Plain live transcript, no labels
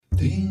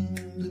There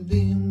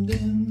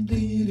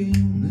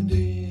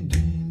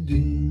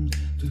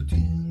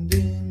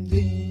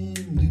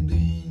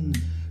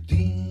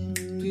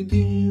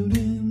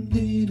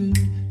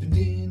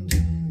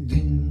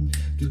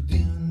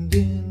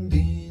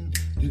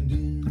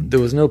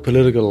was no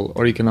political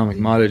or economic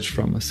mileage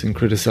from us in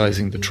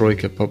criticising the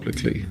Troika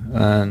publicly.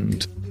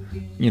 And,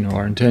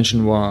 our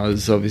intention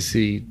was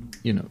obviously,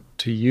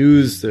 to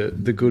use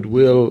the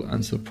goodwill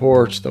and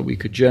support that we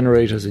could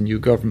generate as a new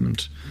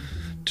government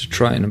to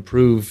try and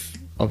improve,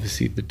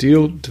 obviously, the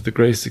deal to the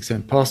greatest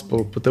extent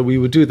possible, but that we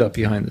would do that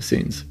behind the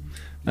scenes.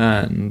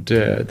 And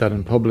that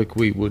in public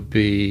we would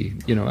be,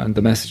 and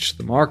the message to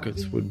the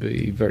markets would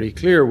be very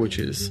clear, which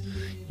is,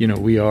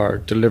 we are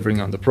delivering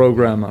on the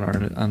programme,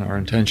 and our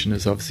intention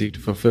is obviously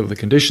to fulfil the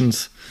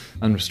conditions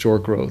and restore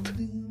growth.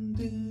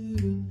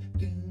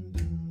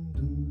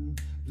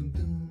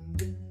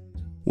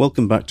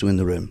 Welcome back to In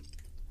the Room,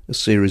 a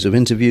series of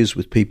interviews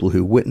with people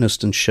who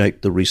witnessed and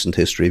shaped the recent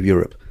history of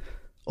Europe,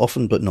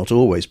 often but not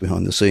always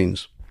behind the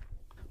scenes.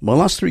 My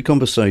last three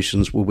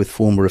conversations were with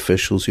former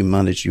officials who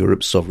managed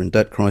Europe's sovereign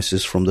debt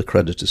crisis from the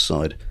creditor's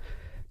side.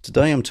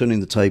 Today I'm turning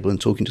the table and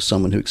talking to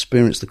someone who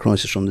experienced the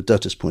crisis from the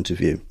debtor's point of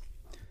view.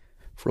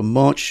 From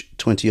March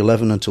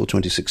 2011 until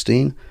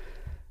 2016,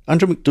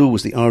 Andrew McDowell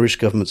was the Irish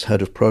government's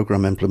head of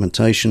programme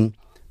implementation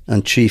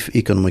and chief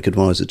economic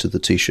advisor to the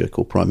Taoiseach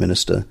or Prime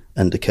Minister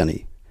Enda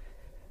Kenny.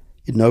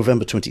 In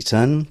November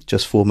 2010,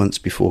 just 4 months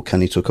before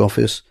Kenny took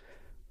office,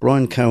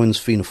 Brian Cowen's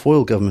Fianna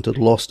Fáil government had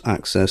lost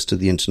access to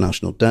the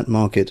international debt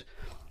market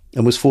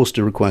and was forced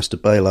to request a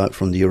bailout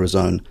from the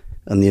Eurozone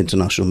and the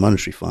International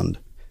Monetary Fund.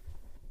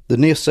 The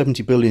near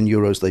 €70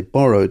 billion they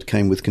borrowed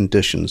came with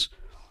conditions,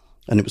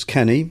 and it was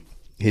Kenny,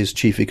 his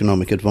chief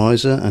economic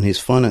advisor, and his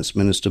finance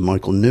minister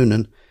Michael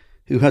Noonan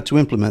who had to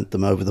implement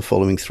them over the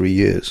following 3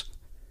 years.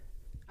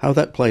 How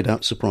that played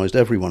out surprised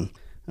everyone,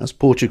 as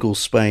Portugal,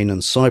 Spain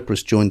and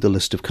Cyprus joined the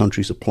list of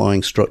countries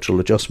applying structural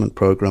adjustment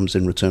programs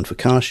in return for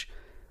cash.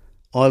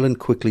 Ireland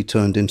quickly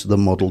turned into the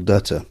model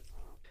debtor,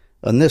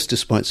 and this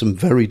despite some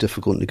very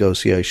difficult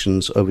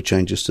negotiations over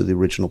changes to the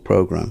original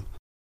programme.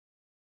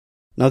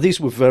 Now, these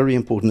were very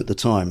important at the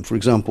time. For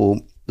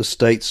example, the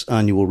state's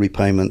annual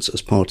repayments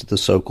as part of the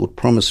so-called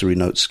promissory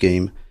note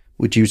scheme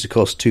were due to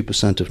cost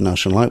 2% of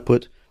national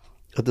output.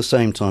 At the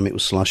same time, it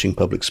was slashing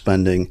public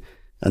spending,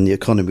 and the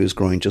economy was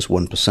growing just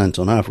 1%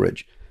 on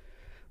average.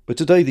 But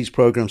today, these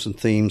programmes and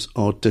themes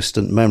are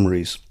distant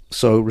memories.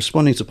 So,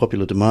 responding to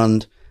popular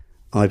demand,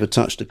 I've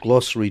attached a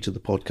glossary to the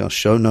podcast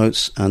show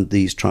notes, and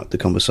these track the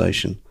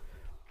conversation.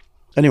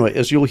 Anyway,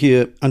 as you'll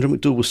hear, Andrew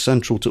McDowell was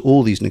central to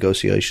all these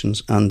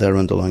negotiations and their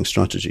underlying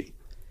strategy.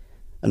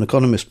 An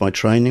economist by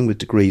training with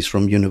degrees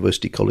from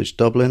University College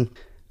Dublin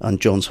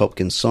and Johns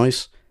Hopkins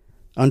SAIS,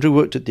 Andrew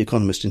worked at the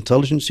Economist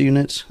Intelligence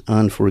Unit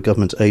and for a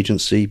government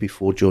agency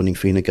before joining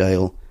Fine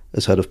Gael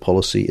as head of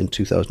policy in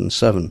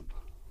 2007.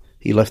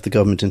 He left the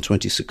government in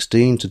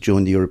 2016 to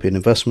join the European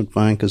Investment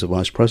Bank as a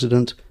vice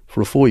president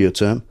for a 4-year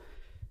term,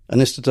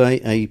 and is today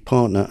a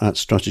partner at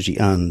Strategy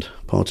and,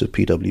 part of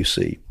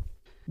PwC.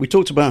 We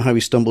talked about how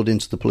he stumbled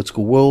into the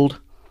political world,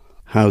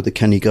 how the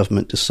Kenny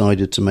government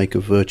decided to make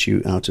a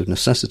virtue out of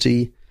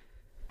necessity,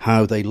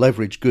 how they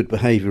leveraged good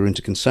behaviour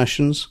into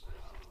concessions,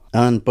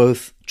 and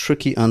both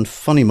tricky and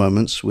funny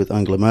moments with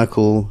Angela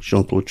Merkel,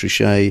 Jean-Claude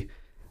Trichet,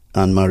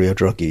 and Mario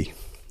Draghi,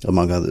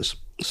 among others.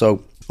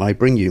 So I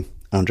bring you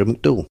Andrew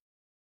McDowell.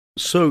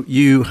 So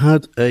you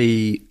had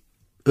a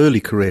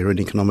early career in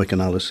economic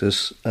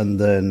analysis and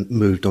then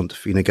moved on to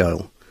Fine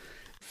Gael.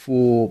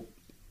 For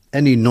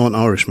any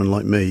non-Irishman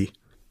like me,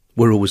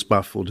 we're always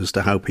baffled as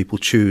to how people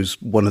choose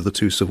one of the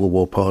two Civil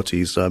War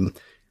parties.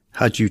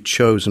 Had you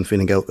chosen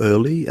Fine Gael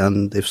early,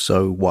 and if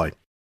so, why?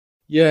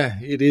 Yeah,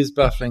 it is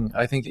baffling,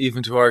 I think,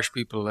 even to Irish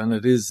people. And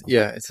it is,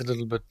 it's a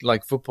little bit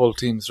like football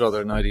teams rather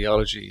than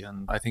ideology.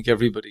 And I think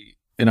everybody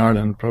in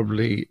Ireland,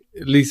 probably,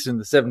 at least in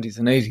the 70s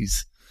and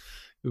 80s,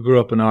 who grew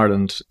up in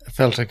Ireland,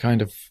 felt a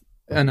kind of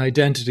an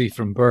identity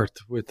from birth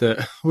with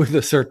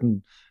a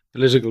certain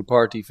political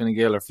party, Fine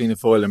Gael or Fianna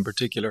Fáil in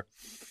particular.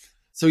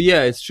 So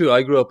yeah, it's true.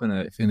 I grew up in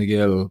a Fine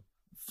Gael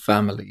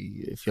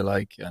family, if you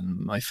like, and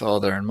my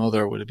father and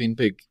mother would have been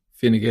big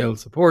Fine Gael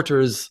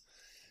supporters.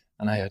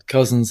 And I had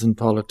cousins in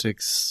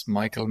politics,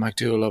 Michael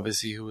McDowell,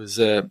 obviously, who was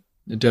a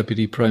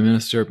deputy prime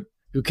minister,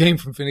 who came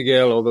from Fine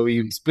Gael, although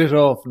he split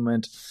off and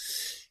went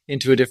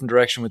into a different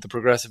direction with the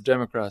Progressive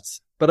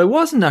Democrats. But I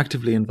wasn't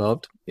actively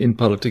involved in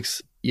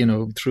politics,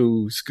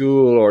 through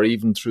school or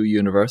even through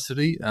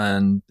university,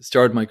 and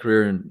started my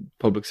career in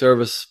public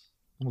service.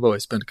 Although I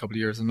spent a couple of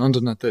years in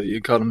London at the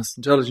Economist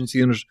Intelligence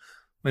Unit,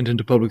 went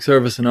into public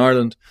service in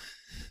Ireland.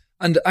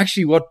 And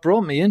actually what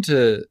brought me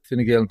into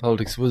Fine Gael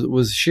politics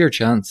was sheer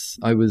chance.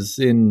 I was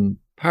in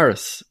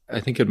Paris, I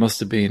think it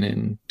must have been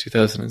in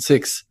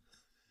 2006.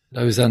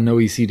 I was at an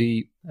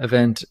OECD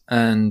event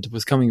and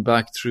was coming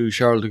back through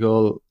Charles de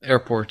Gaulle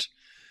Airport.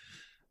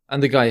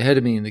 And the guy ahead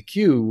of me in the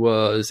queue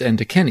was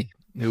Enda Kenny,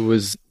 who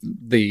was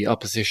the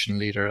opposition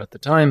leader at the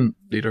time,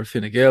 leader of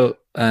Fine Gael.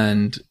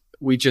 And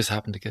we just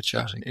happened to get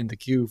chatting in the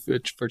queue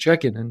for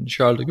check-in in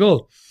Charles de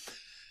Gaulle.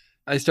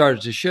 I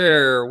started to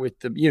share with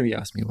them, he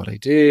asked me what I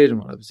did and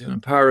what I was doing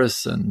in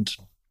Paris. And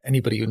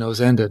anybody who knows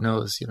Enda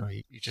knows,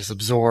 he just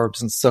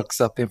absorbs and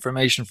sucks up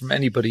information from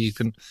anybody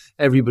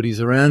everybody's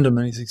around him,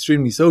 and he's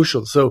extremely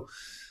social. So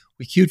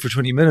we queued for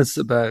 20 minutes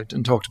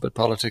and talked about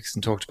politics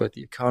and talked about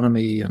the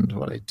economy and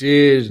what I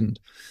did and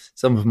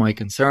some of my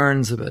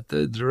concerns about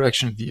the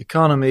direction of the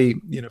economy,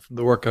 from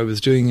the work I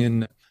was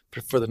doing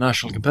for the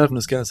National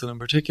Competitiveness Council in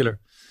particular.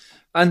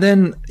 And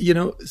then,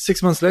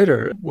 6 months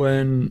later,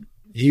 when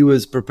he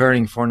was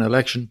preparing for an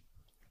election,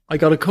 I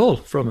got a call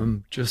from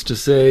him just to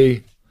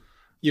say,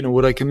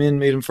 would I come in,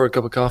 meet him for a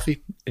cup of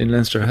coffee in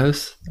Leinster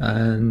House?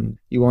 And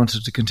he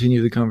wanted to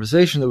continue the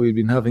conversation that we'd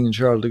been having in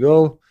Charles de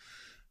Gaulle,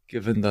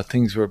 given that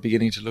things were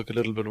beginning to look a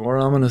little bit more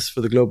ominous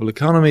for the global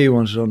economy. He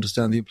wanted to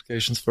understand the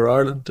implications for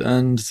Ireland.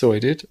 And so I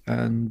did.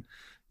 And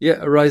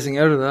arising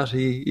out of that,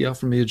 he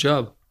offered me a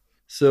job.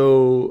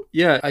 So,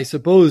 I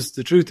suppose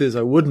the truth is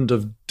I wouldn't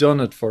have done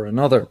it for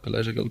another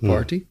political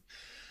party,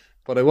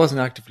 but I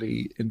wasn't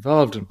actively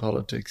involved in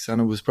politics,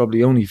 and it was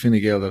probably only Fine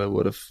Gael that I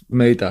would have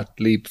made that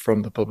leap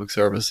from the public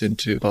service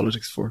into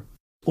politics for.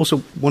 Also,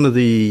 one of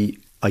the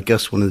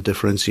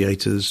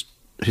differentiators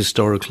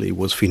historically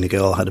was Fine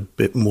Gael had a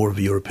bit more of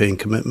a European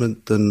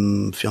commitment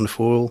than Fianna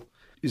Fáil.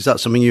 Is that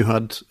something you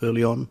had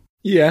early on?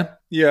 Yeah,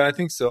 I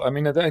think so. I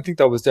mean, I think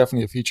that was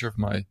definitely a feature of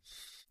my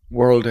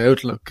world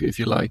outlook, if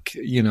you like.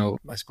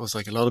 I suppose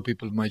like a lot of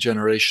people in my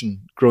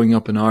generation growing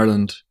up in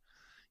Ireland,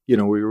 we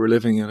were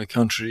living in a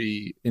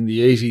country in the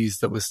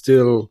 80s that was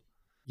still,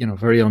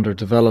 very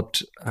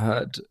underdeveloped,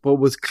 but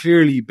was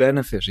clearly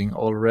benefiting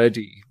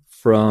already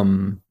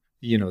from,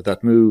 that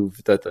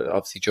move, that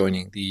obviously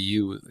joining the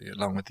EU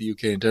along with the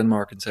UK and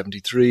Denmark in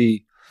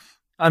 73,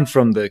 and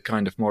from the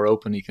kind of more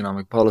open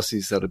economic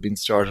policies that had been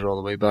started all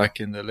the way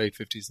back in the late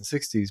 50s and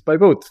 60s by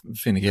both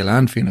Fine Gael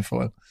and Fianna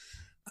Fáil.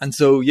 And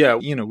so,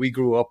 we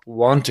grew up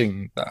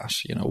wanting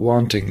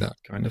that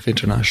kind of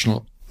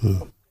international,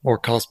 more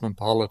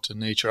cosmopolitan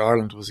nature.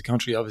 Ireland was a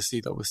country,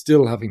 obviously, that was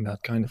still having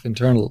that kind of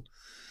internal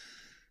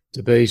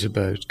debate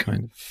about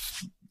kind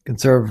of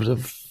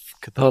conservative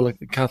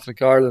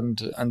Catholic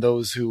Ireland and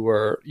those who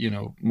were,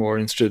 more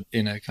interested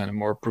in a kind of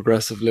more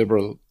progressive,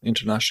 liberal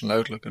international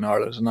outlook in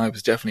Ireland. And I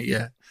was definitely,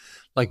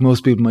 like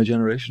most people in my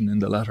generation, in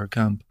the latter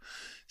camp.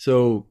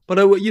 So, but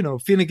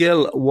Fine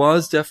Gael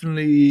was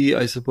definitely,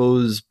 I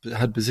suppose,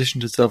 had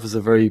positioned itself as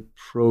a very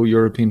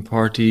pro-European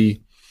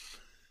party,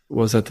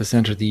 was at the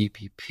centre of the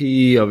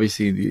EPP,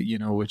 obviously,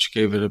 which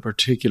gave it a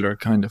particular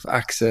kind of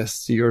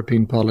access to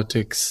European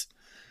politics.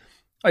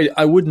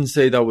 I wouldn't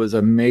say that was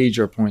a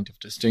major point of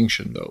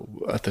distinction,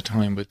 though, at the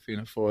time with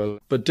Fianna Fáil.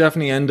 But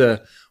definitely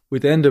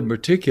with Enda in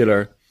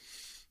particular,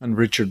 and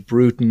Richard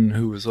Bruton,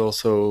 who was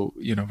also,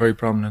 very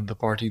prominent in the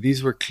party,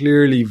 these were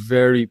clearly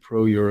very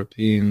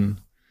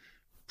pro-European,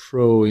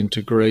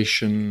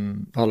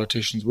 pro-integration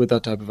politicians with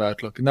that type of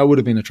outlook. And that would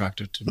have been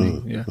attractive to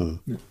me, Yeah.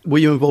 Were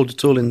you involved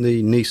at all in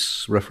the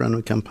Nice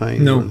referendum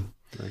campaign?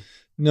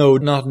 No,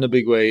 not in a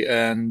big way.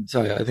 And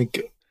sorry, I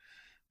think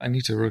I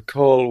need to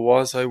recall,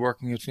 was I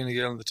working at Fine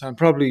Gael at the time?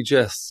 Probably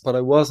yes, but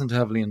I wasn't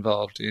heavily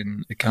involved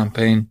in a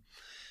campaign.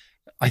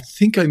 I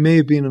think I may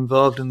have been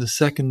involved in the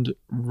second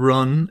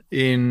run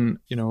in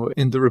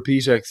the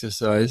repeat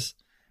exercise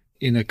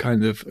in a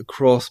kind of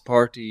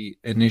cross-party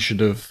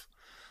initiative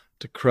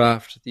to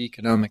craft the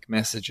economic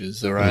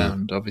messages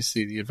around,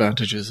 obviously, the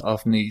advantages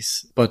of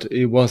Nice, but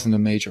it wasn't a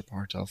major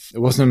part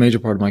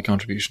of my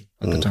contribution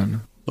at the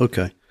time.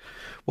 Okay.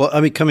 Well,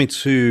 I mean, coming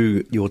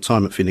to your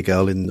time at Fine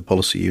Gael in the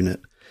policy unit,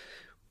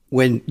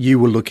 when you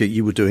were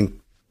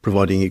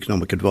providing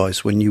economic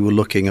advice, when you were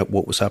looking at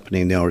what was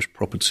happening in the Irish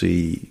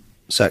property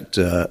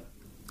sector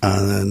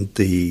and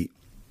the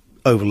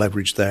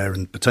over-leverage there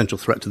and potential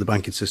threat to the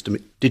banking system,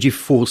 did you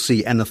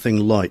foresee anything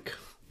like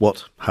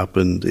what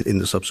happened in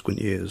the subsequent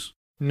years?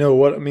 No,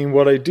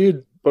 what I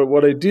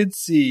did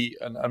see,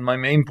 and my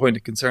main point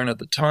of concern at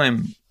the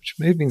time, which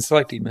may have been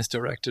slightly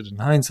misdirected in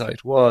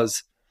hindsight,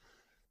 was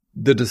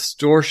the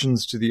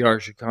distortions to the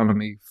Irish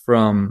economy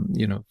from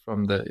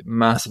the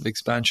massive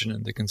expansion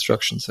in the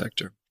construction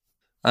sector.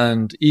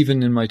 And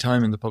even in my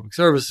time in the public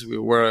service,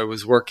 where I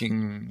was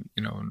working,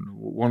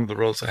 one of the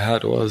roles I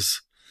had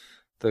was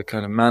the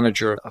kind of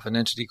manager of an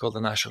entity called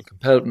the National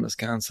Competitiveness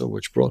Council,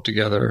 which brought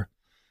together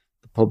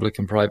the public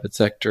and private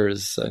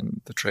sectors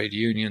and the trade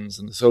unions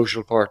and the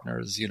social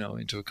partners,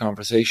 into a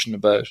conversation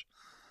about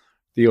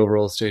the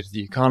overall state of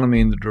the economy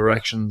and the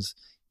directions.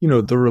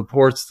 The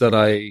reports that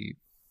I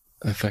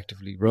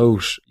effectively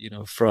wrote,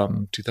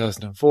 from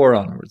 2004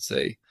 onwards,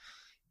 say,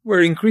 were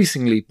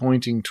increasingly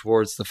pointing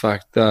towards the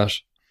fact that,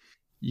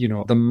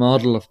 the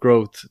model of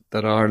growth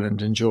that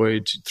Ireland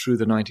enjoyed through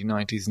the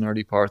 1990s and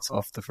early parts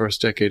of the first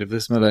decade of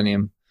this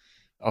millennium,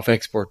 of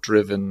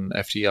export-driven,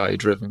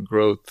 FDI-driven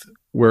growth,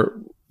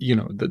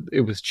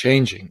 it was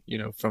changing,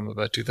 from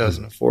about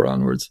 2004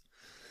 onwards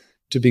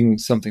to being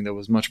something that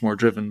was much more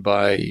driven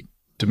by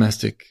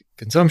domestic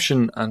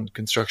consumption and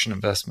construction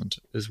investment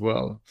as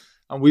well.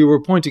 And we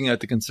were pointing out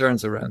the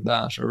concerns around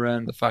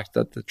the fact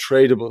that the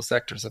tradable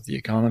sectors of the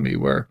economy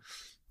were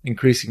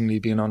increasingly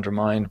being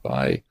undermined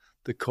by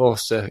the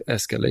cost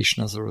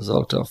escalation as a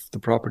result of the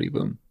property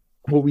boom.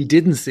 What we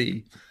didn't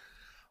see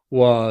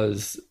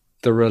was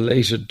the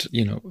related,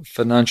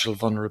 financial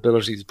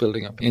vulnerabilities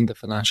building up in the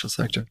financial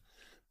sector.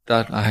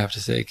 That, I have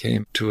to say,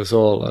 came to us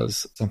all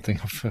as something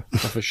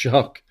of a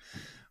shock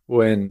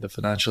when the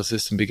financial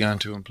system began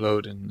to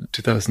implode in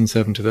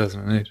 2007,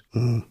 2008.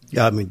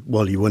 Yeah, I mean,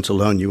 well, you weren't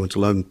alone. You weren't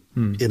alone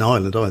in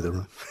Ireland either.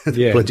 Right?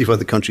 Yeah. Plenty of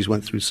other countries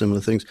went through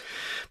similar things.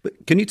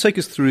 But can you take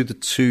us through the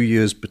 2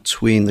 years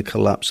between the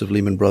collapse of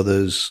Lehman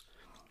Brothers,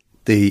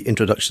 the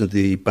introduction of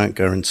the bank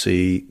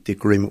guarantee, the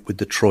agreement with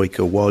the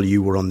Troika while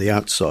you were on the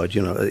outside,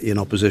 in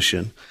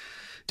opposition?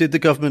 Did the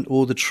government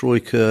or the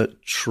Troika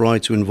try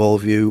to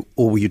involve you,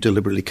 or were you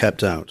deliberately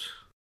kept out?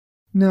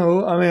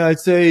 No, I mean, I'd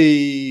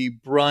say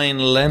Brian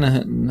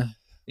Lenihan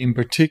in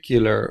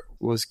particular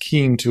was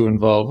keen to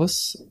involve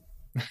us.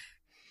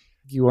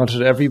 He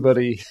wanted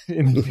everybody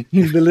in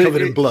the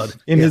covered in blood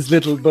in his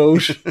little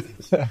boat.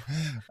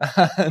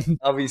 And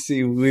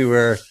obviously we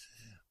were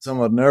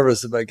somewhat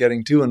nervous about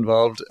getting too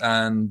involved,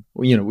 and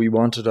we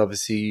wanted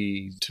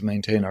obviously to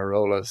maintain our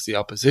role as the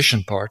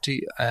opposition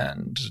party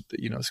and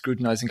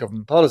scrutinizing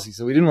government policy,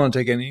 so we didn't want to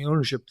take any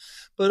ownership.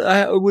 But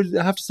I would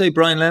have to say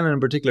Brian Lennon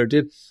in particular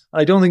did.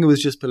 I don't think it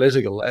was just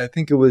political. I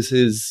think it was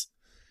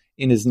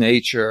in his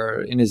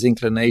nature, in his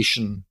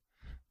inclination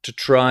to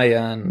try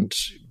and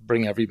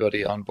bring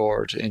everybody on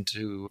board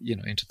into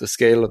the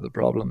scale of the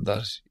problem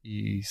that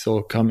he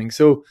saw coming.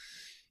 So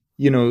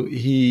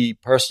he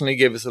personally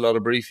gave us a lot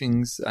of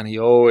briefings, and he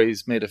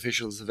always made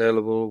officials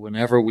available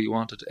whenever we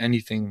wanted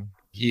anything.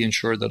 He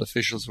ensured that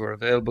officials were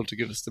available to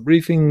give us the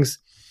briefings,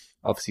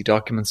 obviously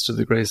documents to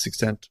the greatest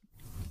extent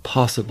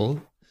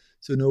possible.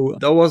 So no,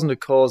 that wasn't a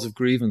cause of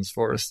grievance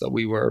for us that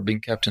we were being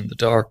kept in the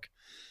dark,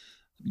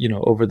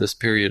 over this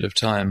period of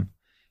time.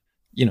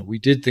 We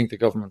did think the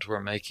government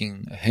were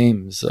making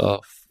aims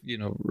of,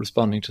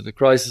 responding to the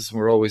crisis, and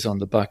we're always on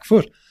the back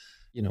foot.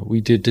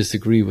 We did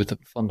disagree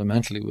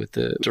fundamentally with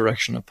the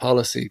direction of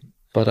policy,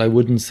 but I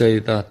wouldn't say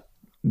that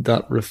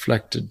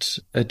reflected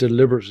a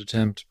deliberate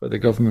attempt by the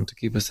government to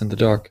keep us in the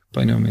dark.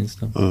 By no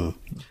means, no.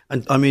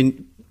 And I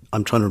mean,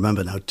 I'm trying to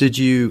remember now. Did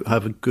you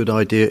have a good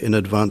idea in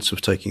advance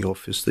of taking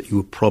office that you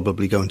were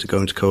probably going to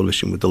go into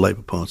coalition with the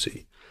Labour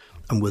Party?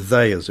 And were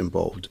they as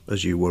involved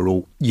as you were,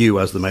 or you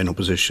as the main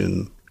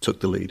opposition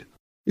took the lead?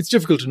 It's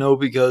difficult to know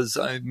because,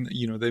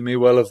 they may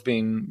well have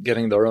been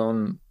getting their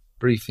own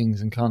briefings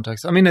and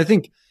contacts. I mean, I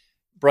think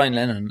Brian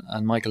Lennon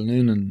and Michael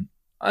Noonan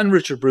and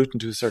Richard Bruton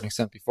to a certain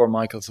extent before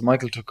Michael. So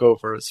Michael took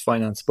over as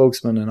finance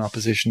spokesman in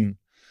opposition,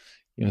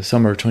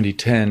 summer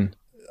 2010.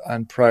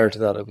 And prior to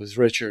that, it was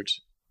Richard.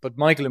 But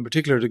Michael in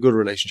particular had a good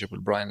relationship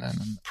with Brian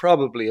Lennon,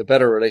 probably a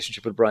better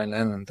relationship with Brian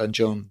Lennon than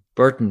Joan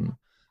Burton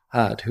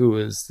had, who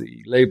was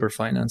the Labour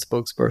finance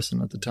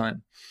spokesperson at the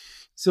time.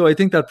 So I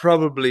think that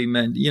probably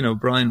meant,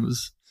 Brian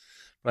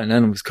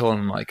Lennon was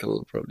calling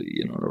Michael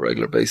probably, on a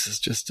regular basis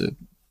just to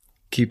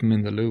keep him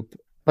in the loop.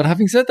 But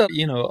having said that,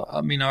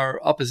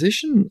 our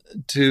opposition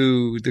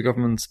to the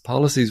government's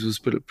policies was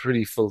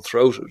pretty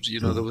full-throated.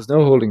 There was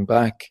no holding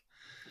back,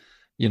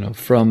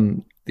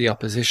 from the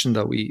opposition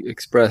that we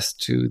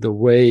expressed to the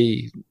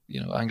way,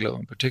 Anglo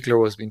in particular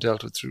was being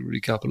dealt with through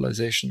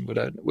recapitalisation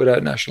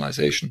without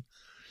nationalisation,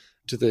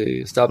 to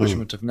the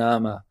establishment of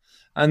NAMA.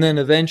 And then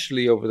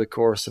eventually over the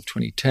course of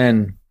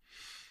 2010,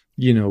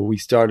 we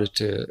started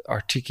to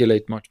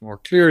articulate much more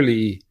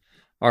clearly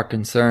our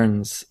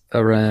concerns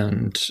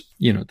around,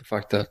 the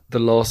fact that the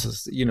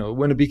losses,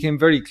 when it became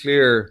very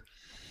clear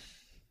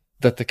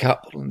that the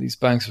capital in these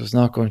banks was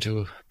not going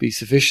to be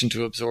sufficient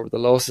to absorb the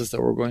losses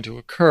that were going to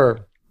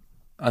occur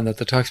and that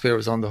the taxpayer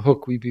was on the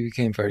hook, we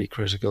became very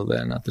critical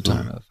then at the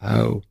time of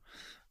how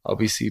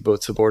obviously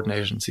both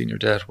subordinated and senior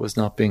debt was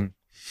not being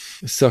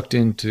sucked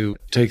in to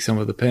take some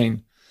of the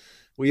pain.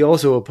 We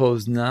also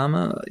opposed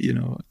NAMA,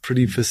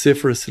 pretty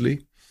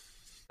vociferously.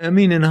 I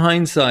mean, in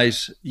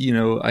hindsight,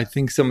 I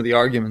think some of the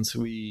arguments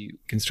we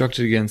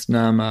constructed against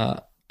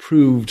NAMA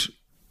proved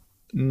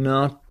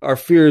our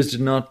fears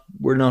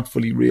were not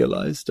fully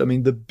realized. I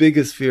mean, the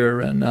biggest fear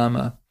around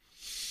NAMA,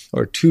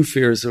 or two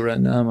fears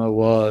around NAMA,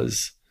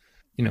 was,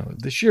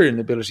 the sheer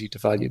inability to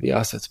value the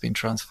assets being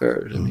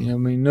transferred. I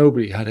mean,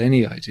 nobody had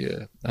any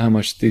idea how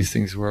much these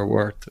things were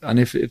worth and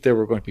if they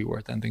were going to be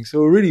worth anything.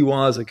 So it really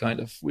was a kind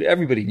of,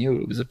 everybody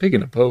knew it was a pig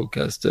in a poke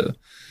as to,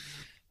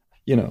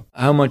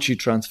 how much you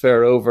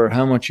transfer over,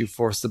 how much you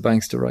force the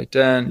banks to write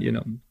down.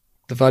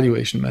 The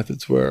valuation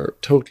methods were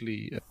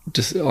totally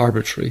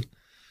arbitrary.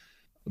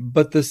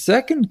 But the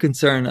second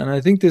concern, and I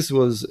think this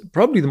was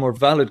probably the more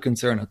valid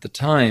concern at the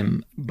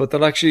time, but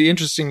that actually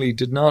interestingly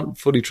did not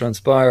fully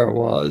transpire,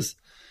 was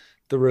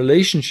the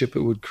relationship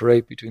it would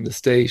create between the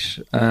state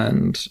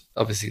and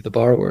obviously the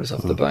borrowers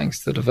of the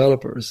banks, the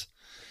developers.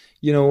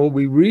 What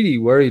we really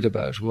worried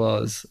about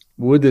was,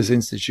 would this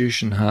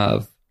institution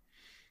have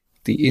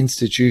the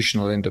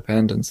institutional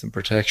independence and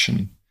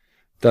protection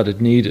that it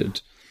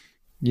needed,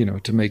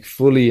 to make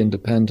fully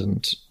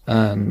independent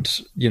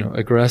and,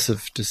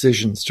 aggressive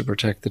decisions to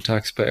protect the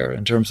taxpayer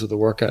in terms of the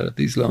workout of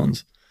these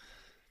loans.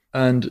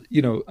 And,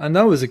 and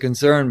that was a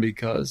concern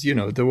because,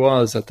 there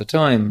was at the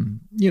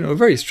time, a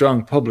very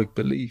strong public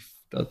belief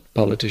that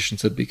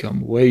politicians had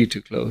become way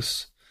too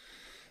close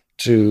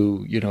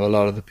to, a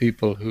lot of the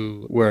people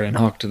who were in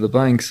hock to the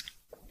banks.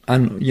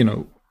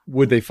 And,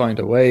 would they find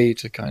a way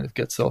to kind of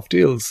get soft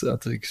deals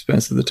at the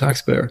expense of the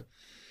taxpayer?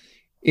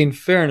 In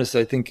fairness,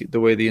 I think the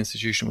way the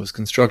institution was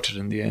constructed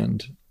in the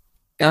end,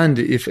 and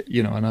if,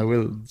 and I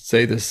will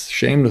say this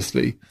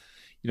shamelessly,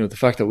 the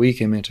fact that we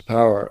came into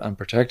power and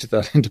protected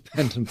that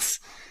independence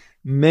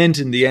meant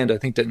in the end, I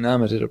think that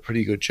NAMA did a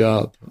pretty good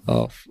job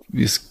of,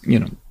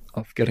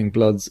 of getting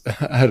bloods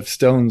out of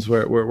stones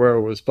where it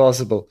was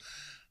possible.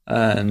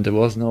 And it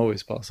wasn't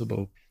always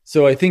possible.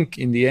 So I think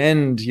in the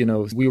end,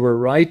 we were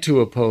right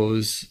to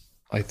oppose,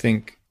 I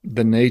think,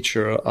 the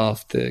nature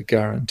of the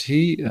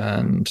guarantee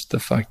and the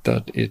fact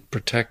that it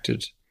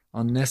protected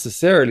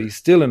unnecessarily,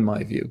 still in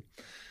my view,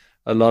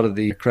 a lot of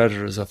the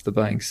creditors of the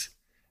banks.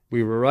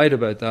 We were right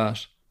about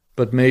that.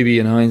 But maybe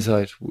in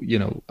hindsight,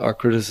 our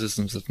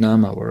criticisms of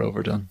NAMA were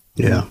overdone.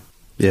 Yeah,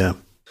 yeah.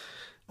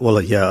 Well,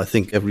 I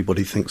think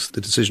everybody thinks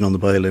the decision on the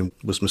bail-in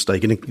was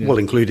mistaken, well,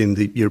 including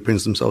the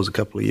Europeans themselves a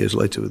couple of years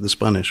later with the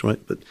Spanish, right?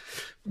 But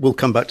we'll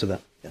come back to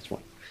that. That's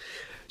right.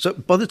 So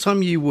by the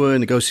time you were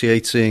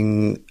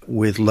negotiating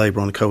with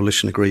Labour on a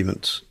coalition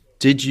agreement,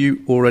 did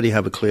you already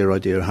have a clear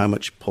idea of how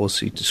much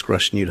policy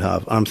discretion you'd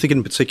have? I'm thinking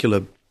in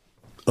particular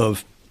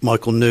of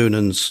Michael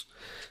Noonan's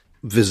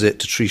visit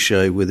to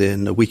Trichet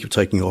within a week of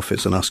taking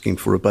office and asking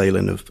for a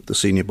bail-in of the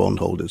senior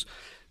bondholders.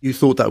 You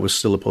thought that was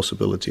still a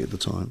possibility at the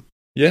time?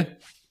 Yeah,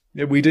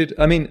 we did.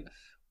 I mean,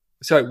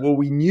 what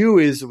we knew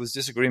is there was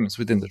disagreements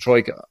within the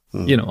Troika,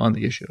 on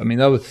the issue. I mean,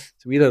 so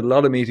we had a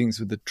lot of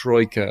meetings with the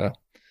Troika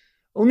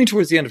only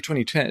towards the end of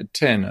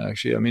 2010,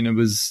 actually. I mean, it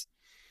was,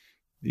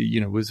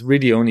 it was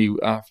really only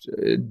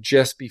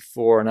just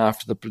before and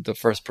after the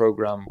first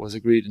program was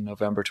agreed in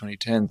November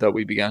 2010 that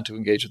we began to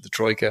engage with the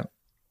Troika.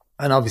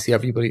 And obviously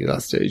everybody at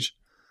that stage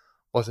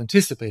was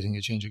anticipating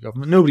a change of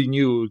government. Nobody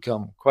knew it would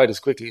come quite as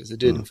quickly as it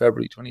did in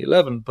February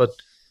 2011, but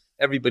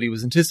everybody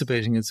was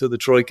anticipating it. So the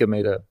Troika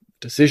made a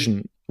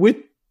decision with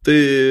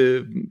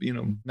the,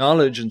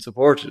 knowledge and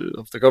support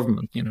of the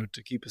government,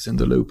 to keep us in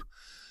the loop.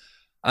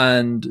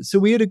 And so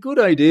we had a good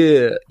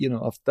idea,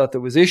 of that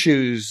there was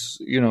issues,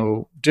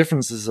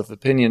 differences of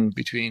opinion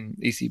between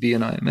ECB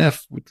and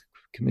IMF, with the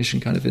Commission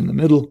kind of in the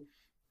middle,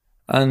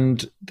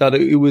 and that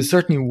it was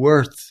certainly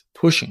worth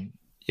pushing,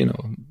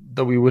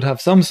 that we would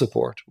have some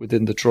support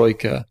within the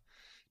Troika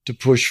to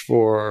push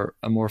for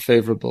a more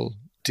favourable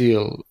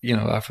deal,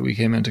 after we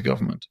came into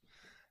government.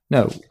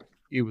 Now,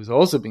 it was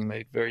also being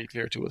made very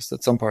clear to us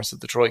that some parts of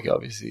the Troika,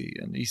 obviously,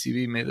 and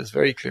ECB made this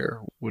very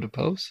clear, would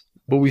oppose.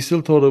 But we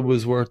still thought it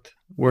was worth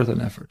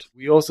an effort.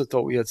 We also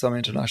thought we had some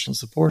international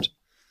support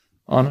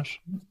on it.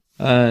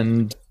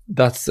 And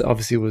that's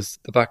obviously was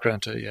the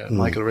background to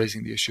Michael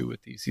raising the issue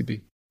with the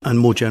ECB. And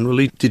more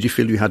generally, did you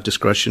feel you had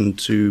discretion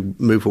to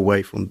move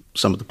away from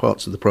some of the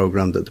parts of the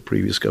programme that the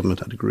previous government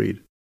had agreed?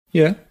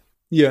 Yeah.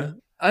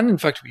 And in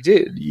fact, we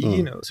did,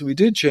 so we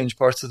did change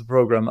parts of the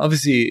programme,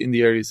 obviously in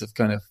the areas of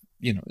kind of,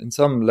 in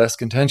some less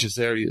contentious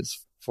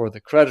areas for the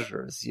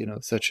creditors,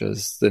 such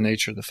as the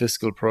nature of the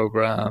fiscal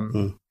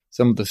programme,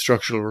 some of the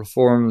structural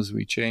reforms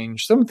we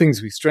changed, some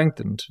things we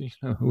strengthened,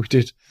 we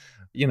did,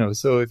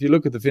 so if you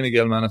look at the Fine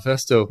Gael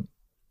manifesto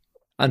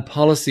and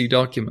policy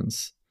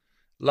documents,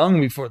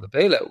 long before the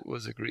bailout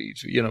was agreed,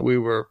 we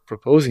were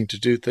proposing to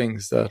do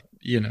things that,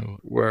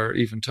 were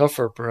even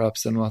tougher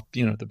perhaps than what,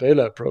 the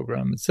bailout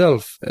program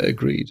itself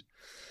agreed.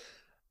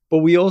 But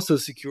we also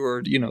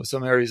secured,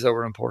 some areas that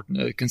were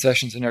important,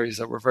 concessions in areas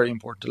that were very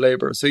important to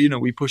Labour. So,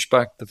 we pushed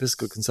back the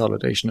fiscal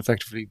consolidation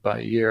effectively by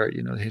a year,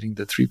 hitting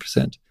the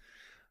 3%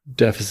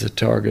 deficit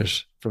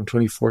target from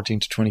 2014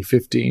 to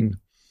 2015.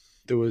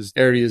 There was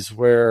areas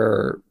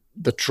where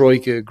the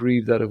Troika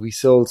agreed that if we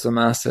sold some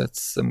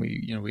assets and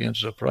we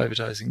ended up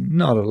privatizing,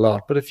 not a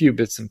lot, but a few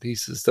bits and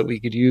pieces, that we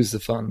could use the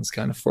funds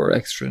kind of for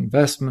extra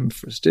investment,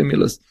 for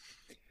stimulus.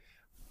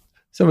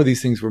 Some of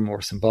these things were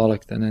more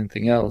symbolic than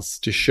anything else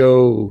to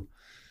show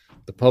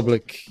the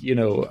public,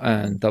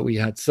 and that we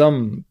had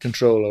some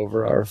control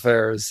over our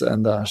affairs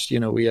and that,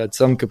 we had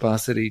some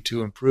capacity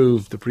to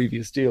improve the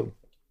previous deal.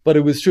 But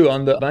it was true.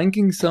 On the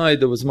banking side,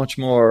 there was much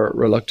more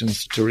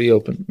reluctance to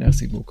reopen,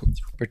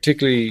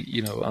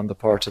 particularly, on the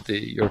part of the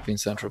European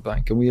Central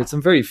Bank. And we had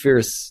some very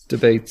fierce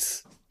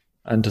debates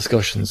and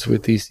discussions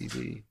with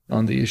ECB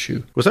on the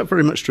issue. Was that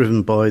very much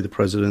driven by the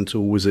president,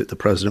 or was it the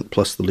president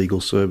plus the legal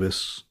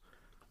service?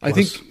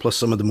 Plus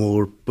some of the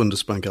more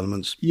Bundesbank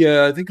elements.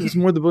 Yeah, I think it was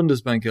more the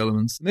Bundesbank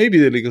elements. Maybe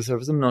the legal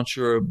service, I'm not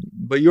sure.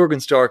 But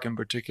Jürgen Stark in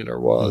particular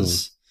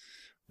was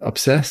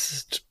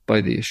obsessed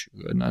by the issue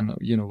and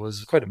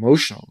was quite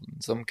emotional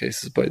in some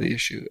cases by the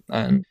issue.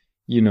 And,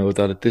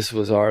 that this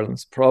was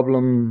Ireland's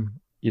problem.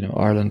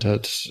 Ireland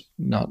had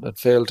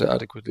failed to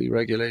adequately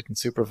regulate and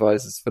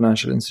supervise its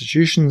financial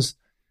institutions.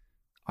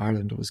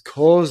 Ireland was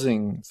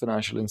causing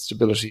financial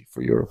instability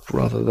for Europe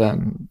rather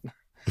than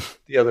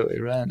the other way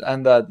around.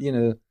 And that,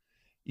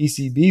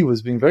 ECB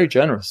was being very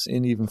generous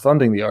in even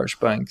funding the Irish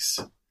banks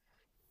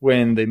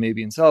when they may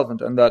be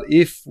insolvent, and that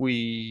if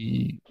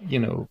we,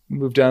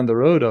 move down the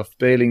road of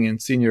bailing in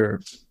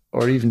senior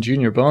or even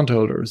junior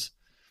bondholders,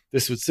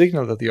 this would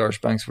signal that the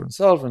Irish banks were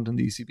insolvent and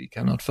the ECB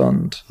cannot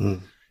fund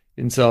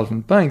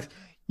insolvent banks.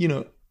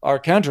 Our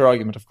counter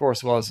argument, of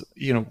course, was,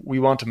 we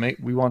want to make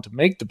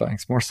the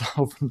banks more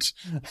solvent,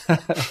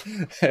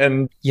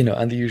 and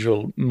the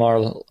usual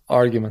moral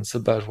arguments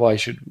about why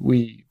should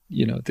we,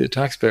 the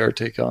taxpayer,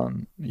 take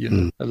on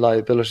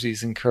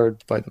liabilities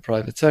incurred by the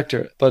private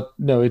sector. But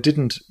no, it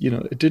didn't.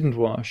 It didn't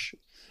wash,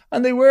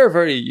 and they were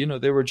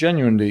they were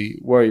genuinely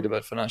worried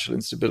about financial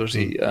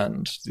instability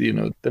and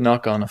the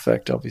knock-on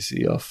effect,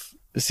 obviously, of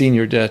the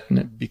senior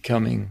debt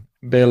becoming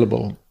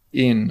bailable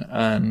in,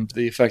 and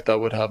the effect that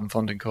would have on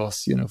funding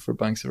costs, for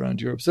banks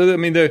around Europe. So,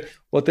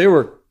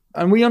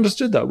 and we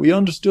understood that. We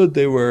understood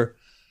they were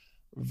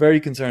very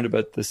concerned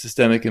about the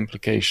systemic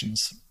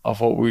implications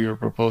of what we were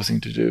proposing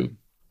to do.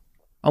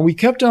 And we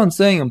kept on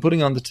saying and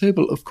putting on the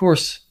table, of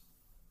course,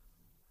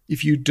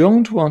 if you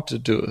don't want to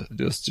do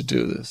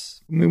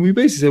this, we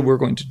basically said, we're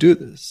going to do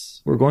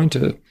this. We're going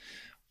to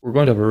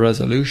have a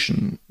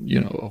resolution,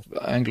 of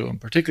Anglo in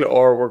particular,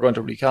 or we're going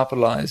to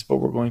recapitalize, but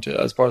we're going to,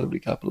 as part of the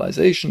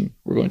recapitalization,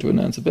 we're going to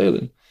announce a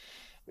bail-in.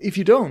 If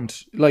you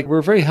don't,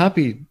 we're very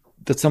happy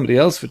that somebody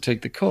else would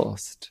take the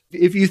cost.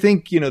 If you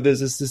think,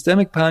 there's a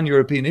systemic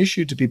pan-European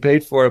issue to be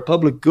paid for, a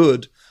public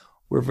good,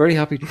 we're very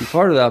happy to be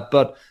part of that,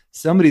 but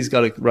somebody's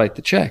got to write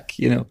the check,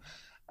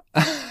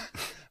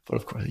 But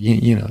of course,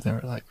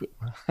 they're like,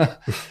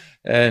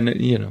 and,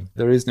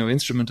 there is no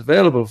instrument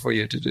available for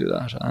you to do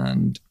that.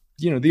 And,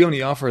 the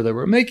only offer they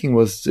were making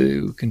was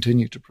to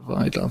continue to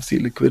provide, obviously,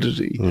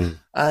 liquidity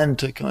and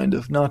to kind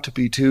of not to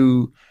be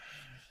too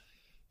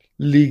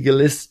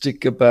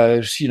legalistic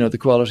about, the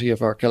quality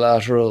of our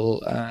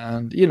collateral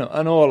and,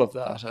 and all of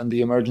that. And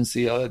the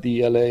emergency,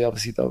 the ELA,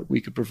 obviously, that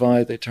we could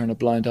provide, they turn a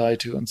blind eye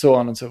to, and so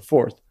on and so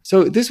forth.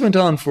 So this went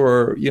on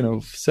for,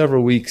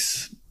 several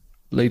weeks,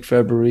 late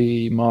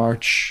February,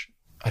 March,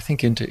 I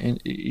think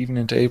even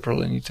into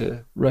April. I need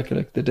to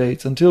recollect the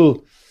dates,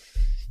 until,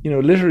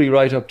 literally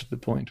right up to the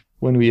point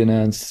when we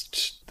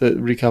announced the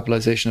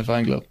recapitalization of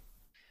Anglo.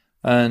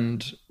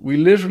 And we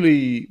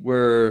literally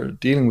were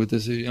dealing with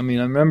this. I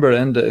remember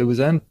it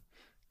was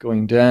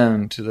going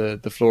down to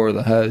the floor of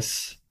the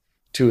House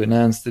to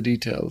announce the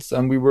details.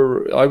 And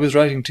I was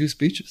writing 2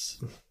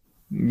 speeches,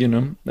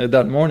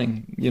 that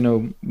morning.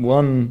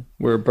 One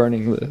we're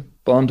burning the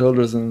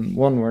bondholders and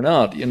one we're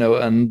not,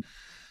 and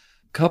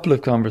a couple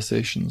of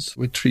conversations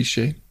with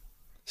Trichet.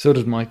 So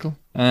did Michael.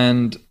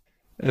 And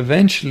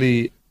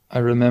eventually I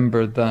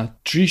remember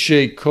that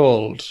Trichet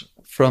called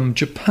from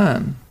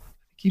Japan.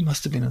 He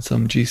must have been at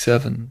some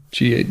G7,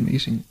 G8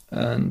 meeting.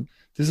 And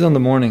this is on the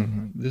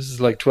morning. This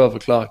is like 12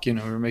 o'clock, we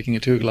were making a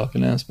 2 o'clock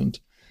announcement.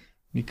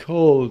 He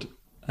called,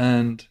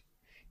 and it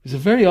was a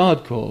very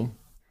odd call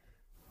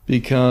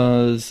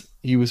because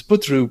he was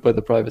put through by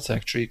the private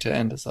secretary to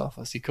Enda's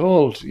office. He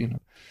called,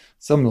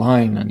 some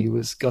line, and he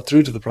got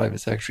through to the private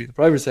secretary. The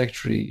private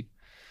secretary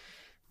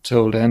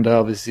told Enda,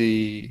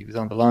 obviously, he was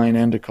on the line.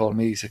 Enda called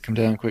me. He said, come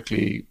down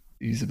quickly.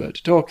 He's about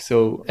to talk.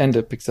 So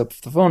Enda picks up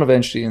the phone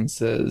eventually and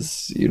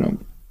says,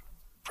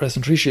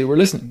 President Trichet, we're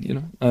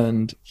listening,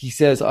 And he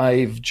says,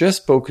 I've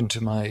just spoken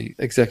to my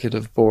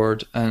executive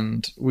board,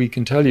 and we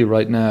can tell you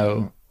right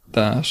now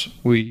that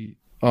we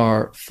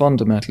are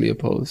fundamentally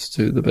opposed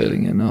to the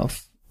bailing in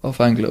of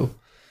Anglo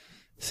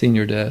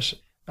senior debt.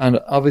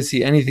 And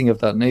obviously anything of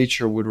that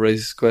nature would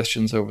raise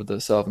questions over the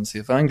solvency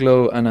of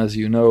Anglo. And as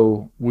you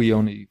know, we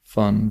only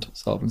fund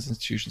solvent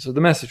institutions. So the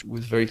message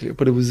was very clear,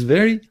 but it was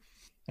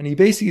and he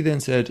basically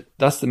then said,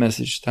 that's the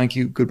message. Thank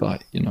you. Goodbye.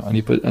 And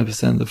he put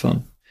send the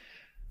phone.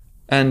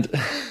 And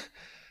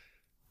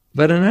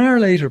about an hour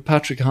later,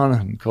 Patrick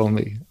Honohan called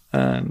me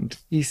and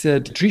he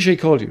said, Trichet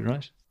called you,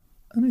 right?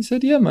 And I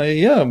said,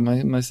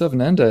 myself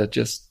and Enda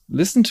just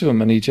listened to him,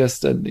 and he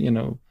just,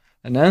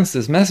 announced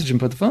this message and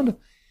put the phone down.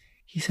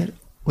 He said,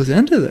 was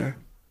Enda there?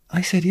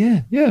 I said,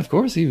 yeah, of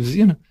course he was,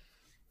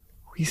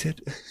 He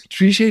said,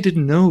 Trichet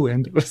didn't know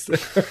Enda was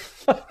there.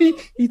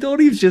 he thought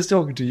he was just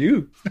talking to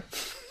you.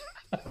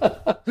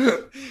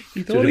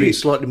 He thought he'd be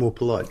slightly more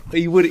polite.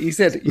 He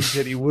said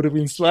he would have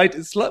been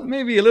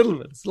maybe a little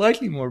bit,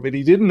 slightly more, but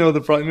he didn't know the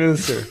Prime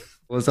Minister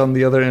was on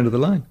the other end of the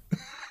line.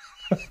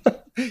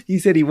 He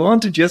said he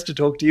wanted just to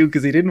talk to you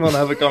because he didn't want to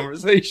have a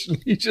conversation.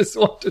 He just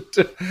wanted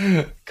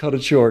to cut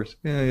it short.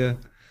 Yeah.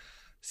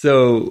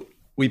 So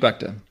we backed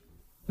down.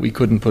 We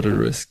couldn't put at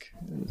risk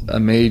a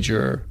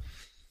major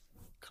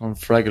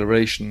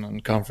conflagration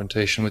and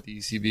confrontation with the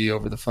ECB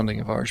over the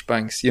funding of Irish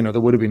banks. There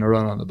would have been a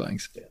run on the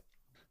banks.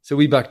 So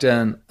we backed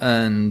down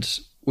and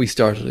we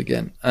started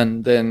again.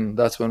 And then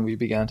that's when we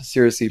began to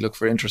seriously look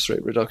for interest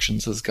rate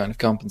reductions as kind of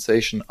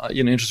compensation,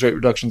 interest rate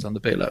reductions on the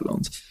bailout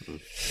loans.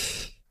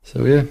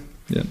 So, yeah.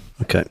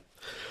 Okay.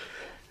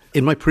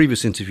 In my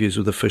previous interviews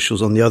with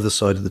officials on the other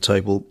side of the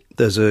table,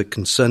 there's a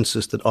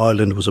consensus that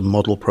Ireland was a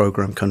model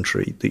programme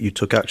country, that you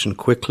took action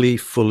quickly,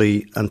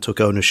 fully, and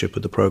took ownership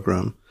of the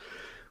programme.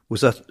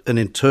 Was that an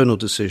internal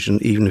decision,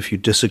 even if you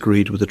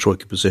disagreed with the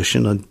Troika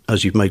position, and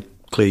as you've made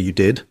clear you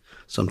did?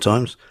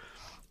 sometimes.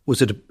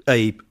 Was it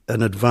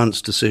an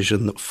advanced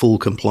decision that full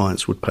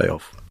compliance would pay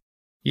off?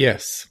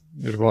 Yes,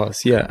 it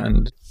was, yeah.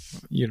 And,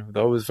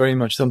 that was very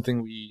much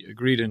something we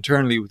agreed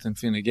internally within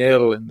Fine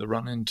Gael in the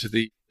run-in to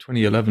the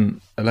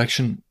 2011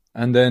 election.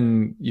 And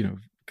then,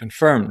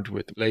 confirmed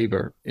with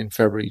Labour in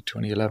February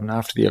 2011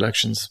 after the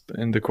elections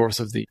in the course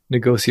of the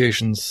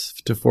negotiations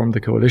to form the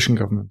coalition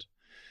government,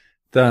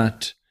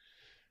 that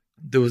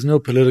there was no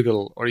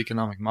political or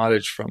economic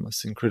mileage from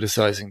us in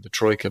criticising the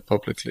Troika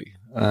publicly.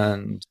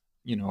 And,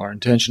 our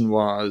intention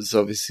was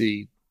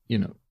obviously,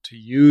 to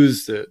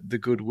use the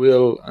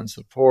goodwill and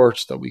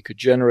support that we could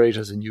generate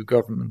as a new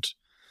government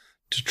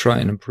to try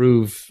and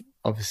improve,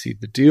 obviously,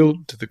 the deal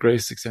to the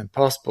greatest extent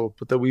possible,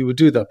 but that we would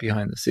do that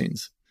behind the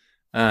scenes.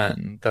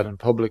 And that in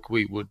public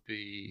we would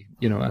be,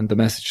 and the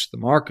message to the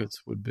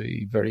markets would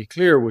be very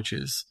clear, which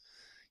is,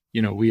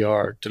 we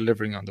are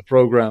delivering on the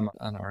programme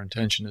and our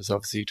intention is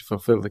obviously to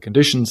fulfil the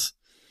conditions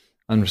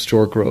and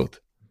restore growth.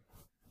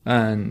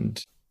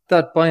 And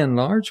that by and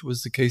large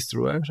was the case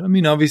throughout. I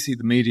mean, obviously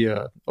the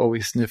media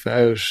always sniff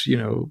out,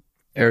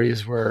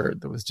 areas where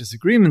there was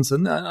disagreements,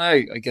 and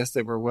I guess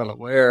they were well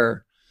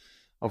aware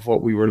of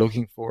what we were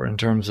looking for in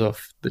terms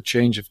of the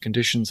change of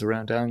conditions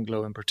around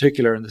Anglo in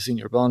particular and the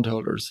senior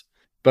bondholders.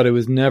 But it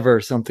was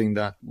never something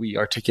that we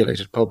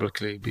articulated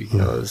publicly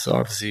because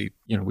obviously,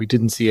 we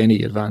didn't see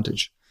any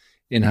advantage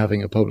in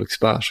having a public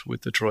spat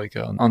with the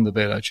Troika on the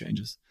bailout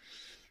changes.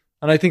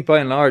 And I think by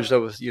and large that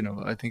was,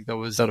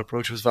 that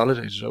approach was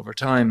validated over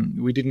time.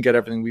 We didn't get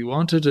everything we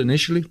wanted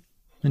initially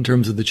in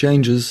terms of the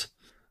changes,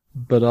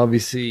 but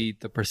obviously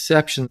the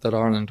perception that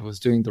Ireland was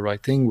doing the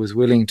right thing, was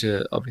willing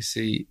to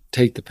obviously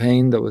take the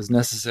pain that was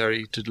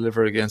necessary to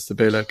deliver against the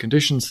bailout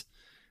conditions,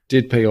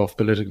 did pay off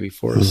politically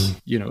for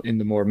us, in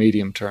the more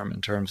medium term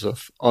in terms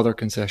of other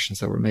concessions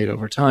that were made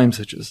over time,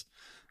 such as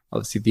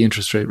obviously the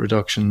interest rate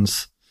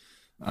reductions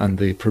and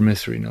the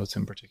promissory notes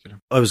in particular.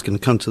 I was going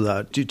to come to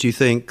that. Do you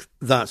think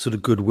that sort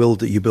of goodwill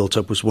that you built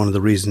up was one of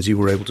the reasons you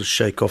were able to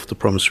shake off the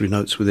promissory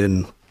notes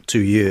within 2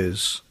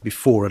 years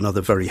before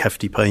another very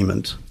hefty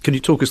payment? Can you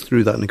talk us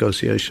through that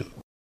negotiation?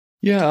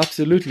 Yeah,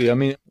 absolutely. I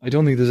mean, I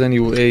don't think there's any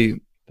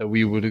way that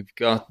we would have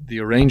got the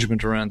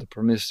arrangement around the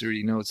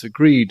promissory notes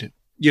agreed,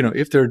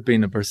 if there had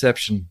been a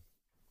perception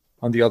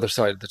on the other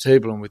side of the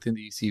table and within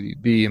the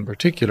ECB in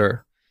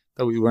particular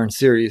that we weren't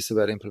serious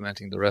about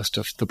implementing the rest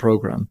of the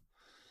programme.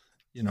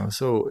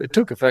 So it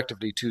took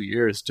effectively 2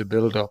 years to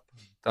build up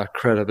that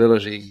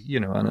credibility,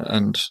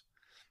 and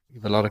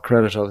give a lot of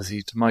credit,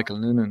 obviously, to Michael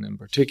Noonan in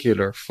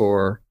particular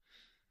for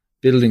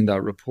building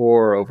that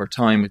rapport over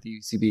time with the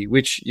ECB,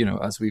 which,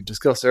 as we've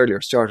discussed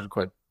earlier, started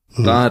quite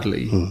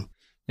badly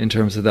in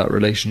terms of that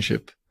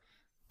relationship.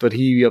 But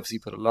he obviously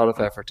put a lot of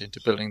effort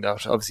into building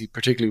that, obviously,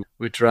 particularly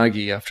with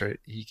Draghi after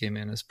he came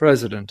in as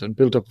president, and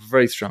built up a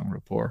very strong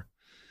rapport.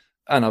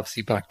 And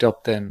obviously backed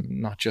up then,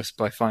 not just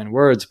by fine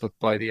words, but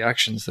by the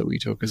actions that we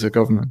took as a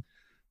government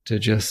to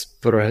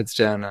just put our heads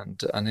down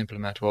and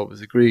implement what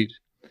was agreed.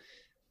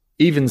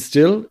 Even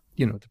still,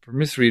 the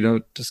promissory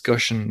note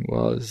discussion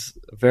was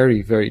a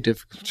very, very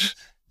difficult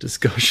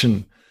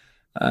discussion.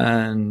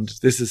 And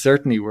this is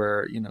certainly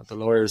where, the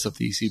lawyers of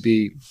the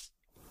ECB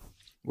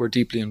were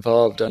deeply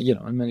involved and,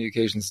 on many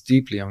occasions,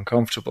 deeply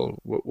uncomfortable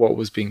with what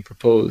was being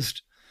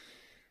proposed.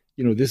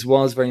 This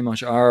was very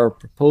much our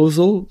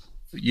proposal.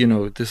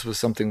 This was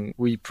something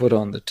we put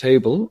on the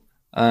table,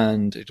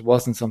 and it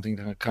wasn't something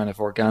that kind of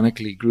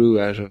organically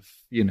grew out of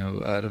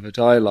a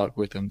dialogue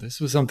with them.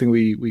 This was something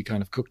we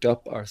kind of cooked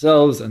up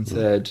ourselves and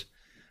said,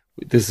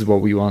 this is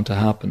what we want to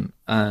happen.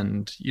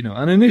 And,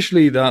 and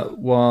initially that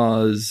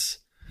was,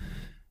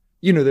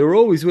 they were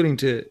always willing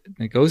to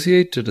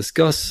negotiate, to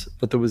discuss,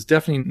 but there was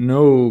definitely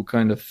no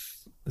kind of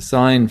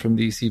sign from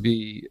the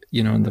ECB,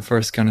 in the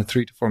first kind of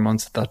 3 to 4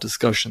 months of that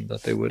discussion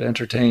that they would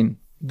entertain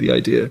the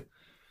idea.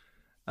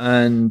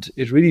 And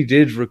it really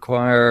did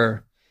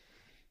require,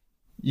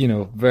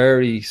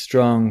 very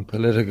strong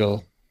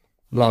political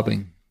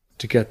lobbying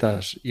to get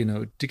that,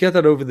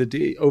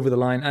 over the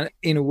line. And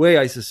in a way,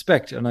 I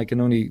suspect, and I can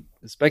only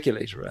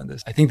speculate around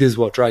this, I think this is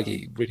what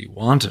Draghi really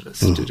wanted us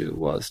to do,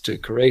 was to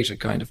create a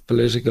kind of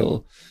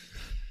political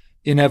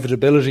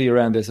inevitability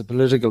around this, a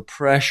political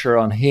pressure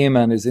on him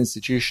and his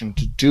institution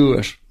to do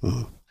it.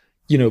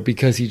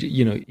 Because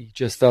he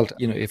just felt,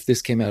 if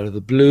this came out of the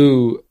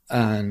blue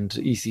and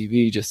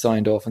ECB just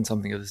signed off on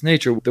something of this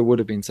nature, there would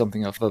have been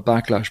something of a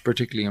backlash,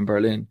 particularly in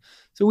Berlin.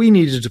 So we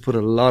needed to put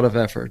a lot of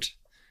effort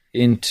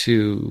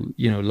into,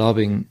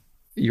 lobbying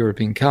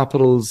European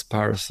capitals,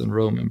 Paris and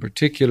Rome in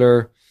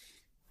particular,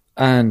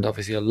 and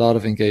obviously a lot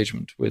of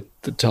engagement with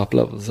the top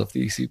levels of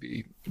the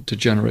ECB to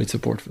generate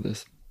support for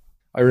this.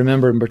 I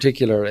remember in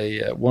particular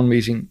one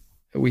meeting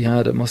we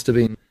had, it must have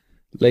been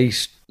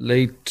late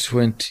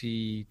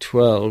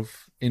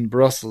 2012 in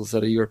Brussels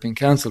at a European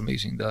Council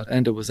meeting that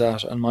Enda was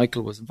at, and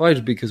Michael was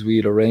invited because we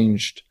had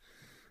arranged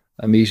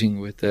a meeting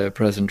with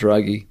President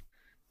Draghi.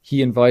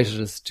 He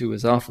invited us to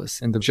his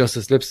office in the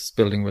Justice Lipsis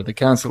building where the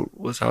council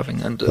was having,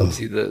 and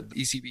obviously the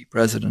ECB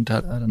president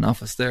had an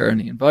office there,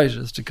 and he invited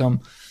us to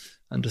come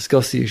and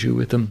discuss the issue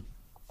with him.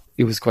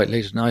 it was quite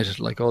late at night,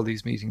 like all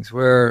these meetings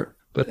were.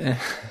 But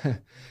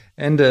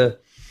Enda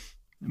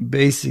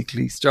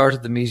basically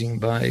started the meeting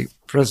by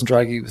President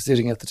Draghi was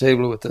sitting at the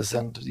table with us,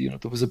 and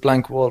there was a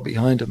blank wall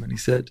behind him, and he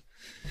said,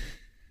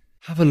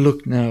 "Have a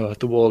look now at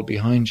the wall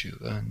behind you."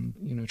 And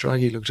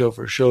Draghi looked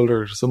over his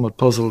shoulder, somewhat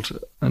puzzled,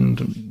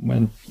 and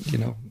went,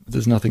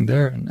 "There's nothing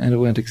there." And Enda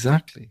went,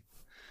 "Exactly.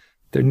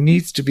 There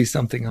needs to be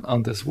something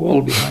on this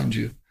wall behind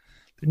you.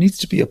 There needs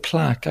to be a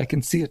plaque. I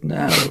can see it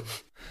now."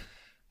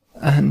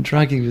 And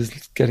Draghi was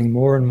getting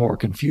more and more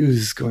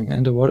confused, going,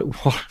 "Enda,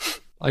 what?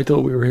 I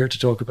thought we were here to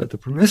talk about the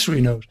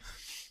promissory note."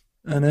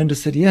 And Enda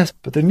said, "Yes,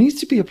 but there needs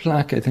to be a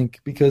plaque, I think,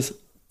 because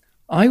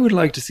I would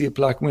like to see a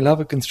plaque, and we'll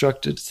have it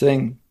constructed,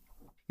 saying,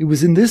 'It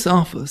was in this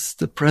office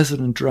that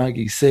President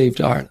Draghi saved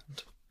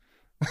Ireland.'"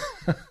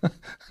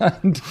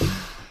 And,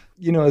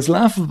 as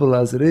laughable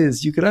as it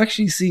is, you could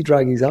actually see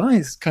Draghi's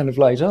eyes kind of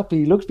light up.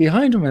 He looked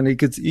behind him and he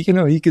could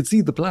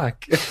see the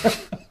plaque.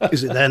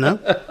 Is it there now?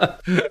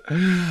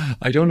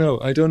 I don't know.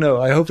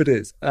 I hope it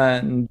is.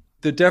 And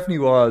there definitely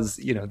was,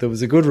 there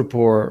was a good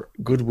rapport,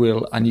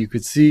 goodwill, and you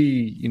could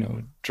see,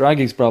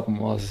 Draghi's problem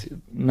was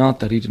not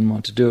that he didn't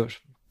want to do it,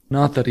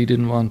 not that he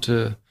didn't want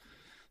to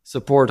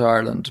support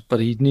Ireland, but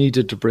he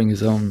needed to bring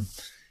his own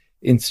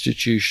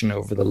institution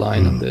over the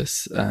line on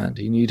this, and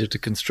he needed to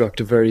construct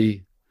a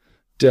very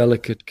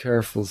delicate,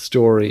 careful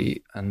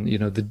story, and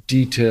the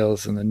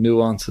details and the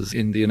nuances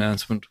in the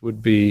announcement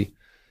would be,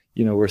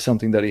 were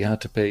something that he had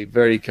to pay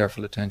very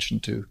careful attention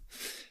to.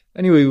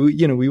 Anyway,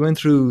 we went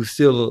through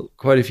still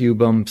quite a few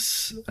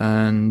bumps,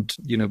 and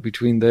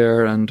between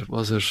there and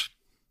was it?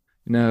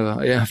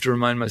 I have to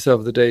remind myself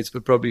of the dates,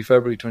 but probably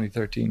February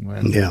 2013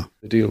 when the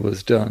deal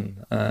was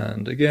done,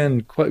 and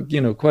again, quite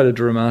a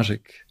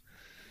dramatic.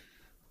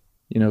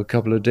 A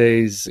couple of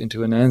days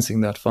into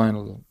announcing that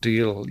final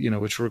deal,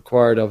 which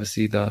required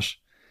obviously that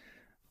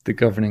the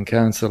governing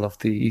council of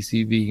the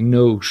ECB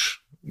note,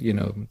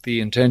 the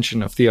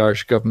intention of the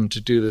Irish government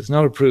to do this,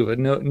 not approve it,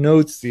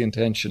 notes the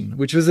intention,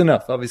 which was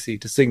enough, obviously,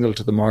 to signal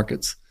to the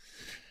markets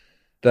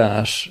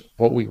that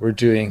what we were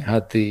doing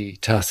had the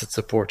tacit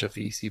support of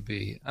the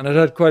ECB. And it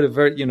had quite a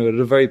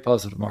very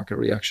positive market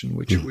reaction,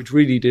 which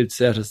really did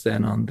set us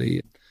then on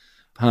the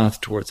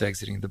path towards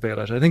exiting the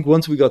bailout. I think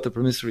once we got the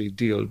promissory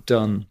deal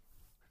done,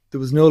 there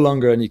was no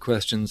longer any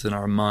questions in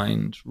our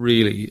mind,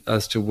 really,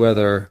 as to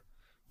whether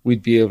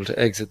we'd be able to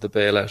exit the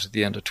bailout at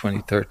the end of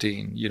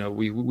 2013.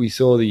 We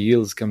saw the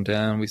yields come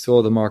down, we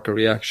saw the market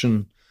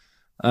reaction,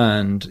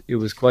 and it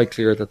was quite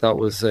clear that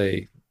was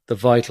the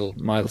vital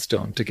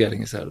milestone to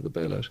getting us out of the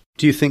bailout.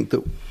 Do you think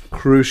that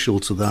crucial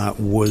to that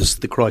was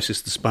the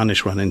crisis the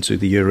Spanish ran into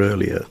the year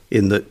earlier,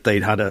 in that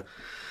they'd had a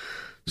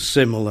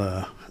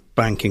similar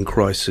banking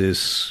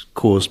crisis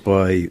caused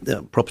by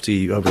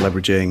property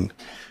over-leveraging,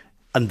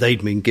 and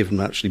they'd been given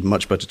actually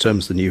much better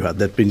terms than you had?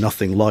 There'd been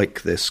nothing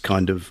like this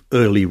kind of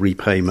early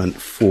repayment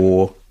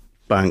for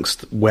banks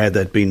where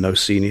there'd been no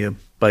senior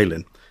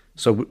bail-in.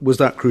 So was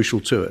that crucial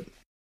to it?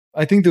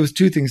 I think there was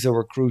two things that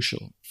were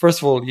crucial. First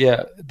of all,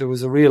 there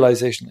was a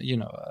realization,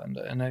 and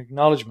an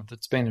acknowledgement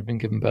that Spain had been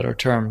given better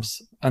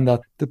terms, and that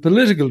the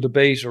political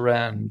debate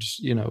around,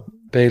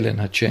 bail-in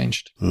had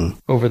changed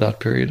over that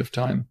period of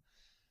time.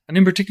 And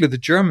in particular, the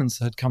Germans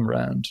had come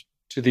around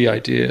to the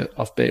idea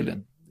of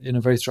bail-in in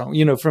a very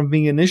strong, from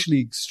being initially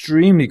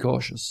extremely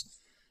cautious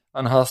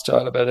and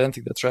hostile about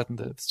anything that threatened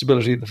the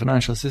stability of the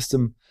financial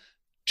system,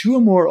 to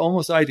a more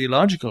almost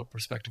ideological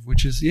perspective,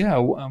 which is,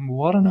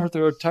 what on earth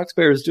are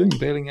taxpayers doing,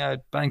 bailing out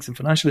banks and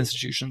financial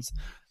institutions?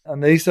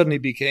 And they suddenly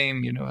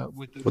became,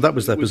 that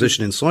was their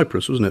position in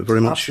Cyprus, wasn't it?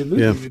 Very much.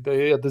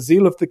 Absolutely. The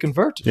zeal of the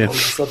converted all of a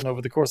sudden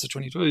over the course of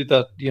 2020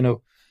 that,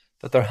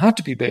 that there had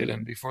to be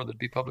bail-in before there'd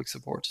be public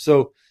support.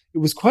 So it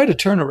was quite a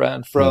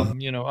turnaround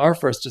from, our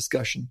first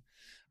discussion.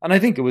 And I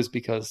think it was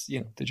because,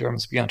 the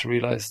Germans began to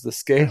realize the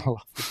scale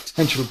of the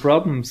potential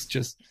problems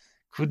just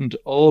couldn't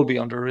all be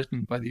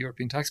underwritten by the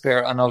European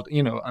taxpayer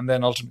and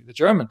then ultimately the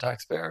German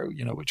taxpayer,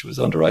 which was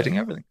underwriting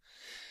everything.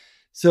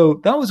 So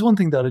that was one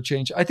thing that had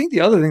changed. I think the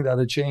other thing that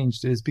had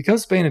changed is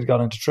because Spain had got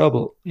into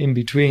trouble in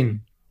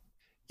between,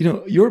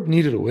 Europe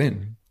needed a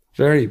win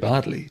very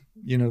badly,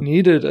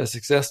 needed a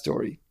success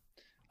story.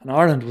 And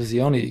Ireland was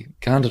the only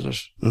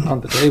candidate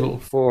on the table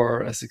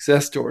for a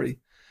success story.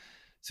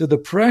 So the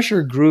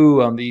pressure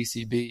grew on the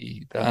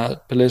ECB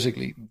that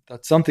politically,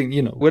 that something,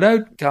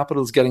 without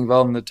capitals getting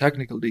involved in the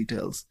technical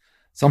details,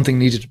 something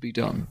needed to be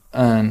done.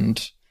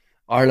 And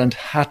Ireland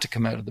had to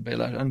come out of the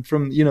bailout. And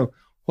from,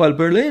 while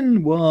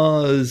Berlin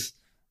was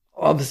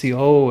obviously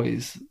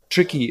always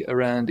tricky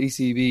around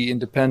ECB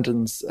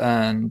independence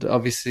and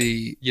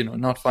obviously,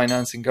 not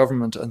financing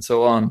government and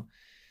so on,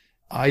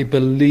 I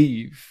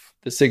believe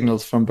the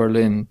signals from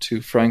Berlin to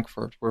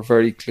Frankfurt were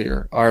very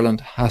clear.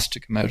 Ireland has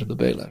to come out of the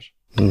bailout.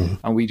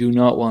 And we do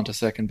not want a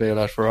second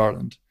bailout for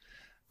Ireland.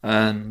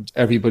 And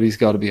everybody's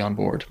got to be on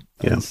board.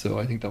 Yeah. And so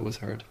I think that was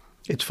heard.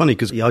 It's funny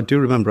because I do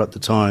remember at the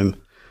time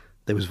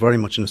there was very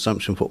much an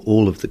assumption for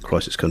all of the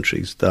crisis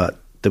countries that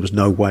there was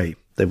no way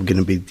they were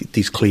going to be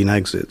these clean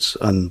exits.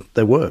 And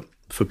there were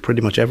for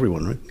pretty much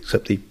everyone, right?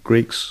 Except the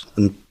Greeks.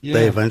 And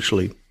they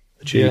eventually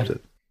achieved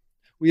it.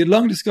 We had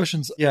long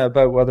discussions,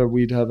 about whether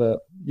we'd have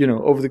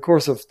over the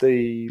course of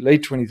the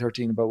late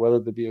 2013, about whether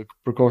there'd be a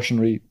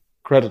precautionary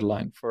credit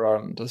line for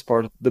Ireland as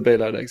part of the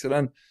bailout exit.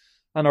 And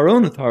our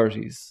own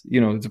authorities,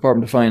 the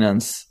Department of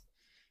Finance,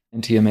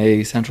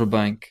 NTMA, Central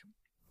Bank,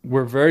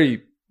 were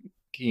very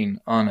keen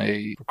on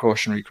a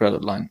precautionary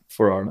credit line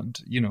for Ireland,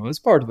 as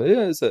part of it,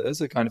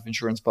 as a kind of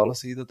insurance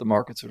policy that the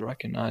markets would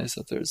recognise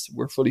that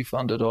we're fully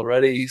funded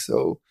already.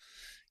 So,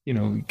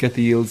 get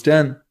the yields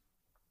down.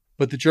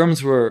 But the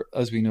Germans were,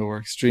 as we know,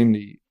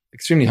 extremely,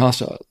 extremely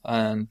hostile,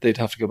 and they'd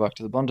have to go back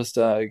to the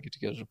Bundestag to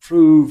get it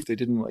approved. They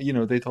didn't,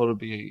 they thought it'd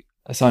be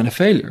a sign of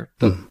failure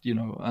that,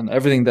 and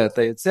everything that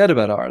they had said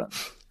about Ireland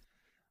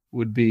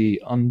would be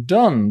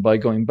undone by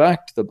going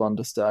back to the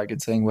Bundestag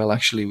and saying, well,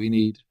 actually, we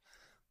need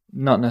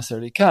not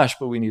necessarily cash,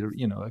 but we need,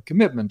 a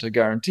commitment, a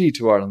guarantee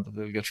to Ireland that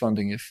they'll get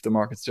funding if the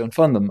markets don't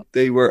fund them.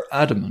 They were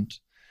adamant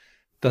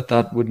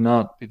that would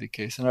not be the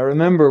case. And I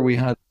remember we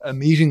had a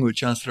meeting with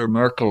Chancellor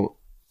Merkel,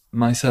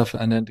 myself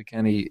and Enda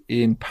Kenny,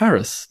 in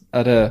Paris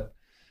at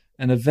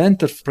an event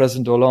that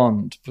President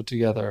Hollande put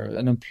together,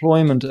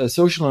 a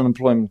social and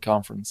employment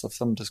conference of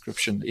some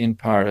description in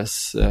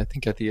Paris, I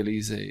think at the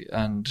Elysee,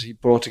 and he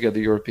brought together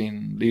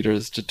European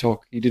leaders to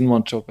talk. He didn't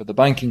want to talk about the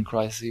banking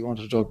crisis, he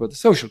wanted to talk about the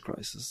social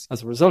crisis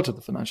as a result of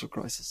the financial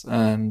crisis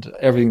and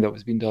everything that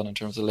was being done in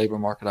terms of labour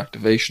market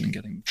activation and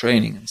getting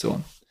training and so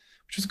on,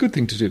 which was a good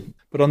thing to do.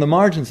 But on the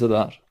margins of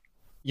that,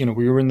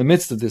 we were in the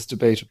midst of this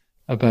debate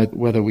about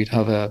whether we'd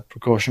have a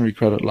precautionary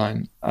credit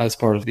line as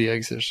part of the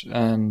exit.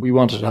 And we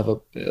wanted to have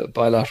a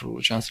bilateral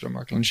with Chancellor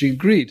Merkel, and she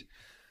agreed.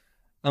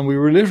 And we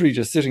were literally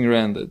just sitting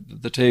around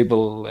the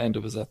table.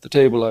 Enda was at the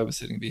table, I was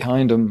sitting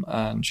behind him,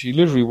 and she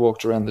literally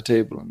walked around the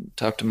table and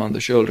tapped him on the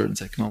shoulder and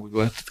said, come on, we'll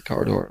go out to the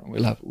corridor and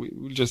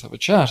we'll just have a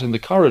chat in the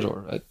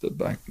corridor at the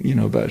back,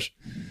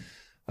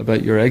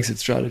 about your exit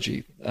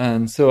strategy.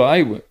 And so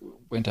I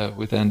went out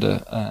with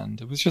Enda,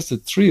 and it was just the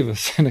three of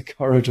us in a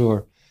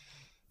corridor.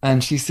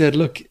 And she said,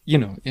 look,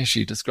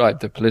 she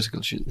described the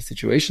political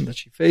situation that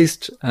she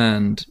faced,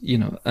 and,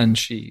 and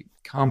she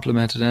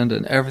complimented Enda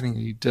and everything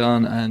he'd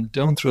done, and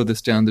don't throw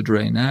this down the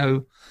drain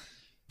now.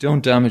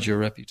 Don't damage your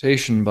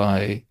reputation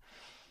by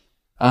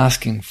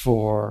asking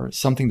for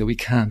something that we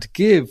can't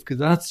give, because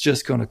that's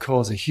just going to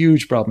cause a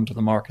huge problem to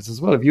the markets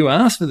as well. If you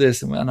ask for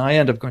this and I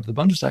end up going to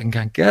the Bundestag and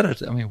can't get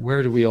it, I mean,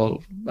 where do we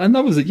all... And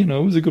that was, it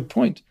was a good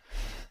point.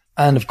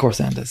 And of course,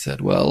 Enda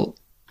said, well,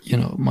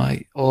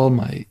 all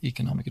my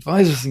economic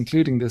advisors,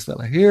 including this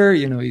fella here,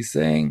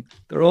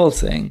 they're all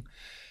saying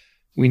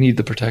we need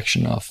the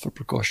protection of a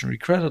precautionary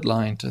credit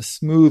line to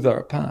smooth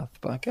our path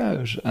back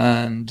out.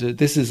 And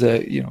this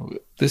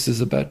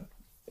is about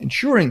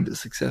ensuring the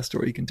success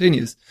story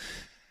continues.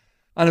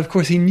 And of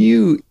course he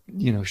knew,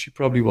 she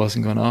probably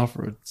wasn't going to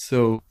offer it.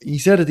 So he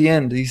said at the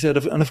end,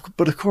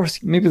 but of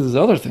course, maybe there's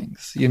other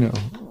things, You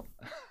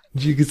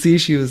could see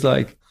she was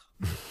like,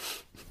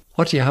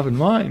 what do you have in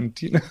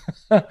mind?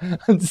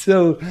 And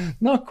so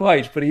not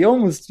quite, but he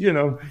almost,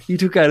 he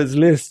took out his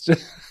list,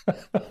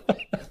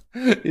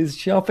 his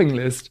shopping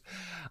list.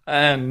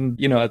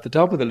 And, at the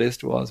top of the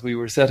list was, we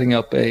were setting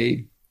up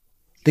a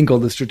thing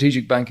called the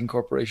Strategic Banking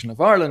Corporation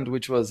of Ireland,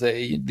 which was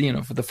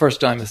for the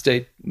first time, a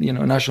state,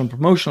 national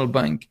promotional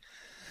bank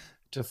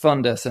to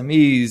fund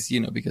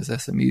SMEs, because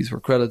SMEs were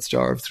credit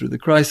starved through the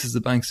crisis. The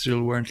banks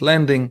still weren't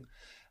lending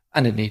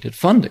and it needed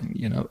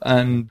funding,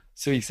 and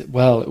so he said,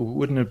 well,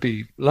 wouldn't it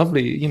be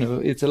lovely?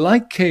 It's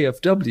like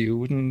KfW.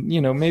 Wouldn't,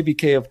 maybe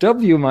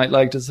KfW might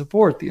like to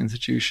support the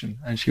institution.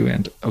 And she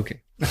went, okay.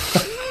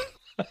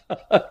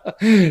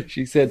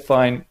 She said,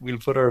 fine, we'll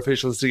put our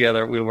officials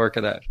together. We'll work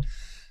it out.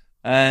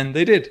 And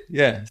they did.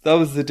 Yeah, that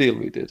was the deal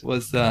we did,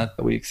 was that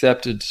we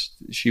accepted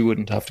she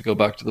wouldn't have to go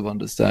back to the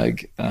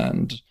Bundestag,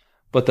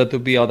 but that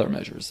there'd be other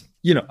measures.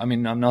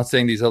 I'm not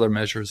saying these other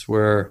measures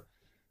were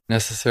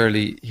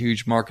necessarily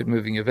huge market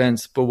moving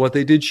events, but what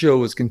they did show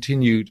was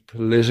continued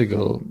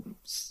political,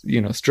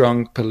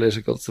 strong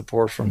political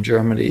support from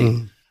Germany.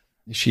 Mm.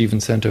 She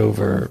even sent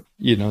over,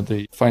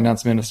 the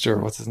finance minister,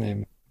 what's his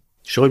name?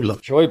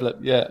 Schäuble,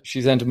 yeah.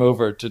 She sent him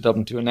over to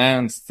Dublin to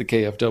announce the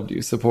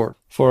KfW support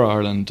for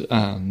Ireland,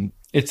 and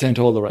it sent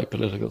all the right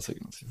political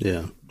signals.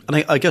 Yeah.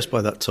 And I guess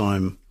by that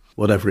time,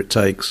 whatever it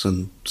takes,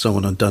 and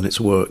someone had done its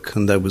work,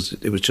 and it was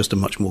just a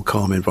much more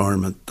calm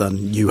environment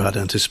than you had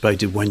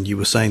anticipated when you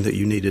were saying that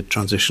you needed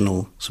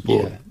transitional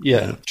support.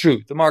 Yeah,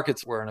 true. The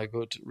markets were in a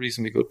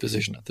reasonably good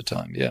position at the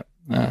time, yeah.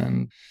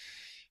 And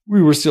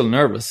we were still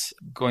nervous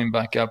going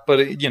back up, but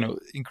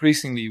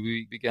increasingly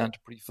we began to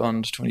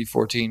pre-fund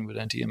 2014 with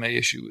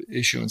NTMA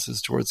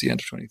issuances towards the end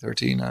of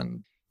 2013,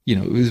 and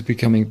it was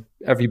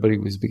everybody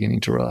was beginning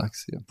to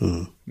relax. Yeah.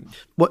 Mm.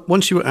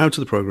 Once you were out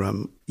of the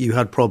program, you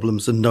had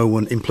problems and no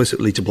one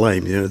implicitly to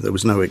blame. There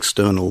was no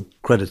external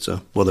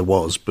creditor. Well, there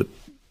was, but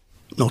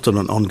not on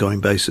an ongoing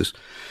basis.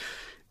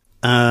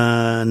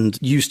 And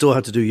you still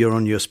had to do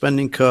year-on-year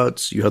spending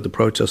cuts. You had the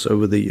protests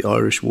over the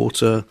Irish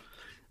water,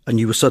 and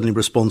you were suddenly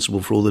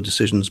responsible for all the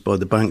decisions by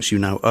the banks you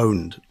now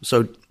owned.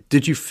 So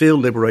did you feel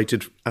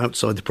liberated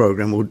outside the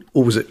program,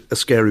 or was it a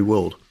scary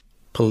world?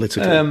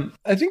 politically?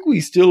 I think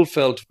we still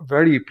felt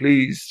very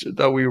pleased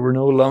that we were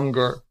no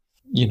longer,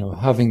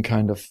 having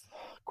kind of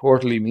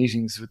quarterly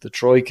meetings with the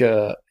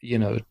Troika,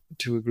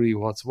 to agree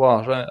what's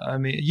what.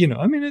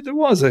 There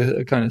was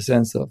a kind of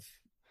sense of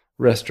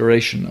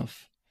restoration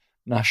of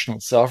national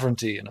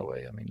sovereignty in a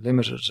way.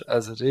 Limited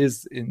as it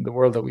is in the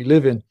world that we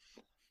live in.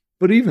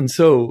 But even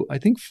so, I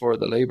think for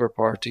the Labour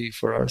Party,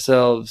 for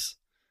ourselves,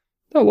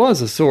 that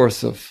was a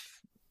source of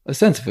a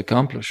sense of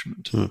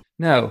accomplishment.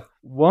 Now,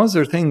 was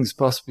there things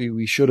possibly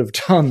we should have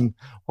done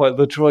while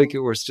the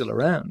Troika were still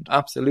around?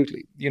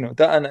 Absolutely.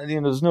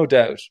 There's no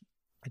doubt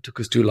it took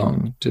us too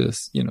long to,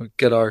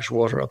 get Irish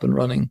Water up and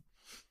running,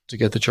 to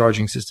get the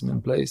charging system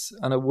in place.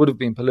 And it would have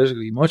been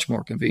politically much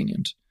more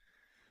convenient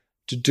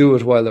to do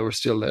it while they were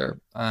still there.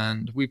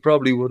 And we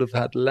probably would have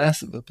had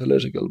less of a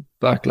political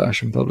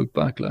backlash and public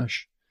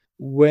backlash.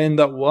 When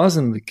that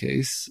wasn't the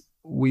case,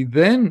 we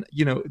then,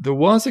 there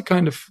was a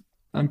kind of,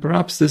 and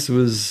perhaps this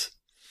was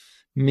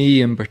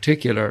me in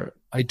particular,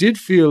 I did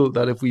feel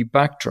that if we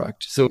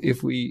backtracked, so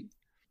if we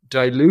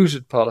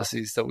diluted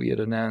policies that we had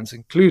announced,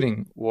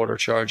 including water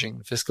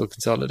charging, fiscal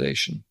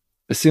consolidation,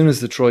 as soon as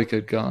the Troika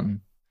had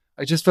gone,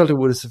 I just felt it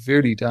would have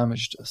severely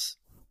damaged us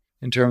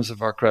in terms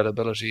of our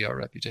credibility, our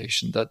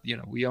reputation, that,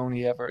 we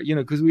only ever,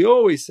 because we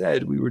always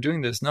said we were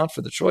doing this not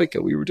for the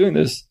Troika, we were doing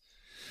this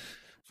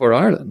for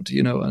Ireland,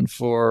 and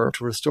to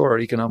restore our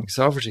economic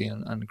sovereignty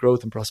and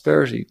growth and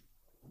prosperity.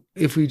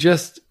 If we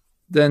just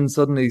then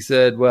suddenly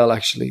said, well,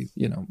 actually,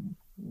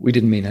 we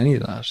didn't mean any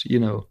of that,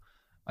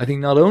 I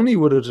think not only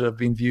would it have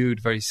been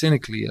viewed very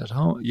cynically at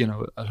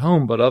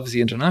home, but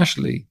obviously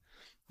internationally,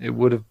 it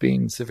would have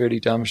been severely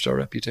damaged our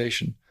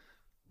reputation.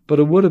 But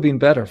it would have been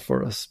better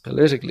for us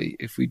politically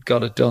if we'd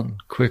got it done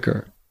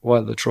quicker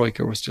while the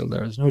Troika were still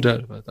there. There's no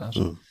doubt about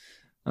that.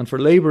 And for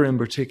Labour in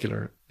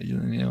particular,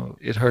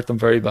 it hurt them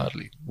very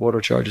badly,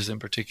 water charges in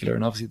particular.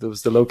 And obviously there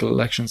was the local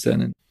elections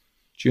then in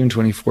June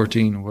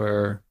 2014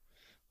 where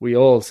we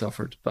all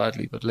suffered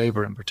badly, but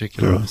Labour in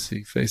particular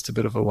obviously faced a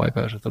bit of a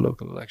wipeout at the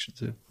local elections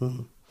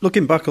too.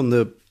 Looking back on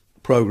the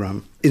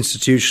programme,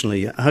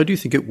 institutionally, how do you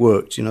think it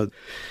worked?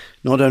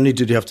 Not only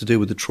did you have to deal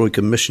with the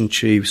Troika mission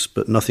chiefs,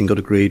 but nothing got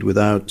agreed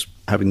without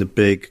having the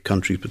big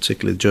countries,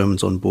 particularly the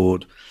Germans, on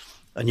board.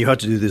 And you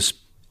had to do this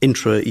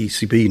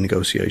intra-ECB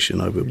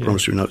negotiation over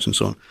promissory notes and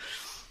so on.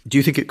 Do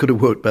you think it could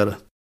have worked better?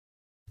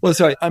 Well,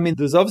 sorry,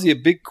 there's obviously a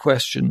big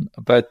question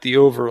about the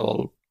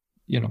overall,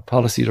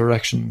 policy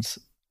directions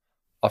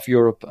of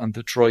Europe and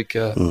the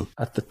Troika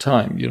at the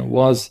time.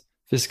 Was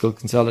fiscal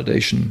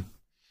consolidation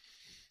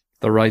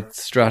the right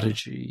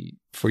strategy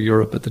for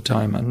Europe at the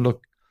time? And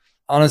look,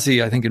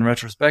 honestly, I think in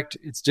retrospect,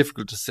 it's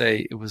difficult to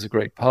say it was a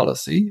great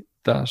policy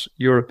that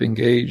Europe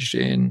engaged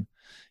in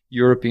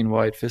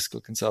European-wide fiscal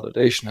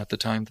consolidation at the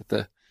time that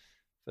the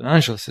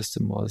financial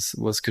system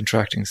was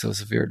contracting so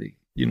severely.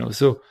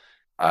 So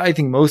I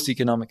think most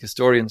economic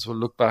historians will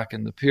look back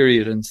in the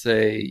period and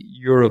say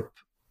Europe,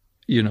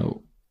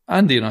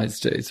 and the United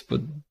States,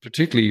 but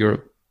particularly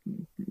Europe,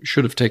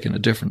 should have taken a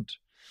different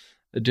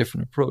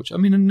approach.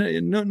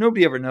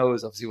 Nobody ever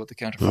knows, obviously, what the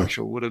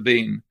counterfactual would have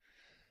been.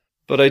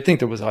 But I think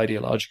there was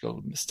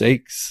ideological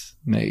mistakes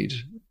made.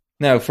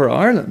 Now, for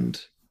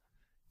Ireland,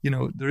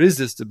 there is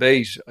this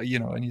debate,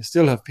 and you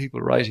still have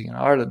people writing in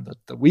Ireland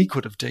that we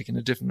could have taken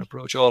a different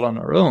approach all on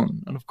our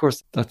own. And of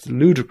course, that's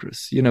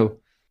ludicrous.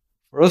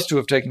 For us to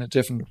have taken a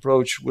different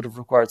approach would have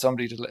required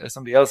somebody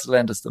else to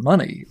lend us the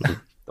money.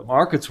 The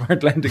markets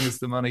weren't lending us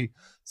the money.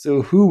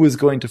 So who was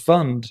going to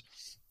fund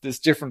this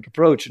different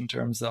approach in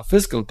terms of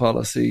fiscal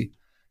policy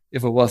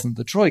if it wasn't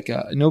the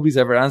Troika? Nobody's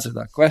ever answered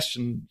that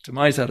question to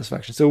my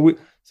satisfaction. So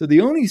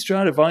the only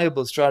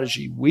viable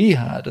strategy we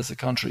had as a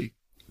country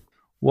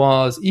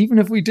was, even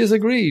if we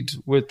disagreed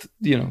with,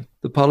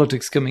 the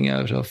politics coming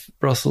out of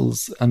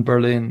Brussels and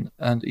Berlin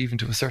and even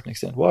to a certain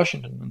extent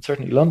Washington and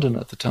certainly London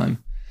at the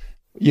time,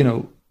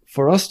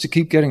 for us to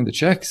keep getting the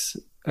checks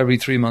every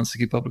 3 months to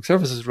keep public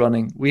services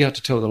running, we had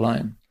to toe the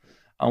line.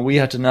 And we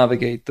had to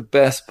navigate the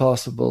best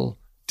possible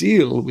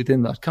deal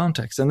within that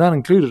context. And that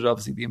included,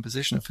 obviously, the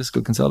imposition of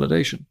fiscal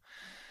consolidation.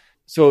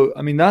 So,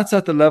 that's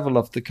at the level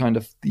of the kind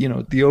of,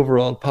 the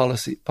overall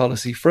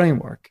policy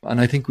framework. And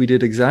I think we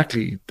did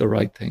exactly the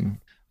right thing.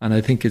 And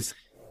I think it's,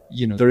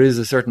 there is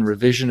a certain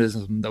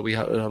revisionism that we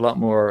had a lot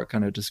more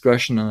kind of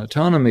discretion and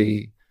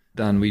autonomy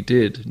than we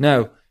did.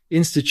 Now,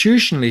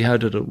 institutionally, how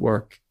did it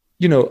work?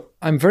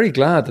 I'm very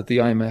glad that the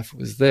IMF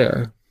was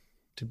there,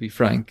 to be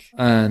frank.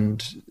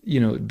 And,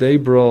 they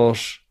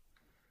brought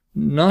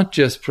not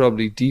just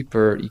probably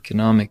deeper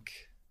economic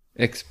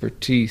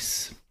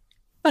expertise.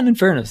 And in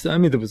fairness, there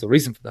was a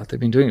reason for that. They've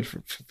been doing it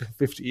for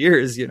 50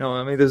 years,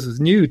 this was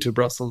new to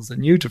Brussels and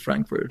new to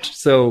Frankfurt.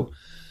 So,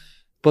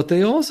 but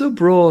they also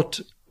brought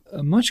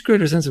a much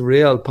greater sense of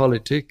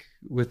realpolitik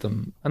with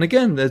them. And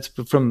again, that's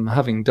from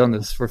having done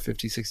this for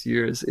 56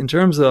 years in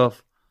terms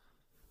of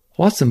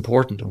what's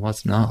important and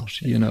what's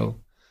not,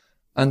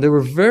 And they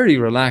were very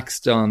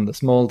relaxed on the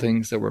small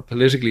things that were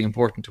politically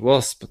important to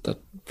us, but that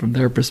from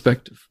their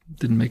perspective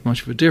didn't make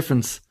much of a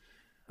difference.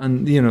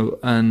 And,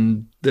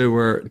 and they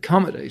were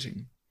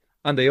accommodating.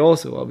 And they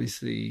also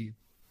obviously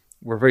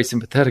were very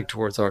sympathetic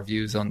towards our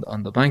views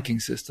on the banking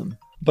system.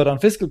 But on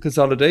fiscal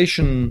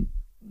consolidation,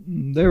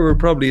 they were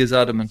probably as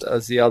adamant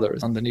as the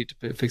others on the need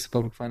to fix the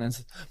public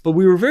finances. But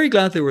we were very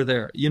glad they were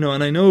there,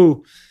 and I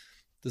know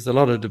there's a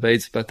lot of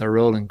debates about their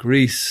role in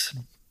Greece,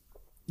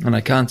 and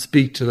I can't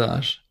speak to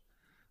that.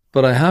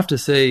 But I have to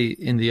say,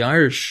 in the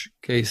Irish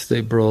case,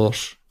 they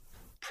brought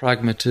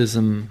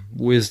pragmatism,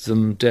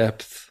 wisdom,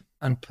 depth,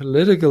 and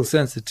political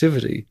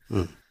sensitivity.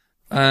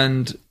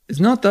 And it's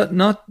not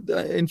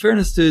in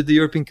fairness to the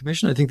European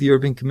Commission, I think the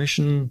European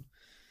Commission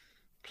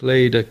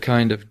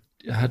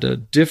had a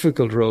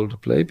difficult role to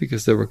play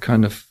because they were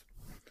kind of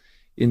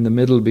in the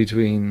middle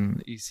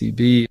between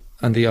ECB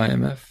and the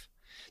IMF.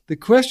 The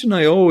question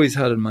I always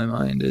had in my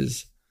mind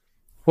is,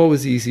 what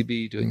was the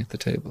ECB doing at the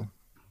table?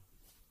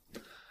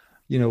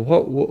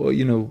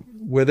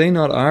 Were they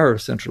not our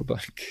central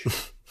bank?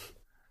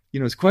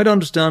 It's quite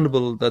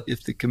understandable that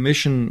if the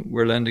Commission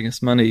were lending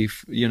us money,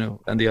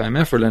 and the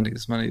IMF were lending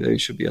us money, they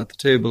should be at the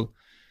table.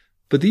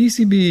 But the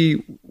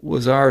ECB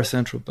was our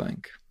central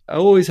bank. I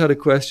always had a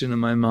question in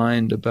my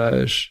mind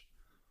about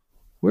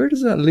where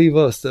does that leave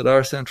us, that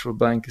our central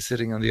bank is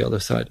sitting on the other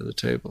side of the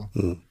table?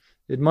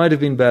 It might have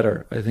been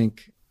better, I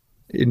think,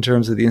 in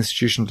terms of the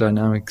institutional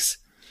dynamics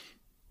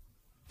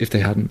if they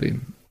hadn't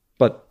been.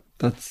 But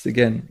that's,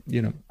 again,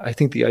 I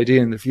think the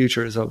idea in the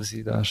future is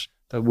obviously that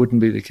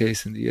wouldn't be the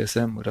case, and the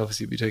ESM would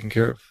obviously be taking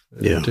care of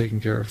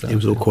that. It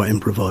was all quite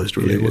improvised,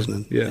 really,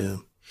 wasn't it? Yeah.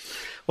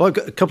 Well, I've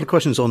got a couple of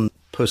questions on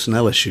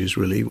personnel issues,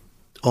 really.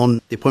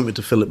 On the appointment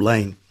of Philip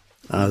Lane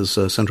as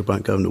central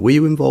bank governor, were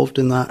you involved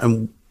in that?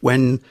 And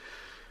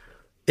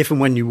if and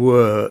when you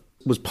were,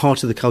 was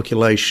part of the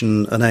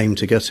calculation an aim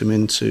to get him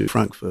into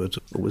Frankfurt,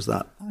 or was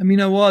that? I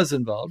was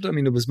involved.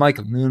 It was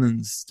Michael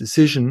Noonan's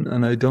decision,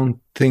 and I don't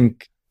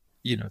think,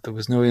 there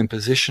was no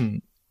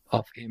imposition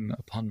of him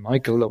upon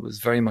Michael. That was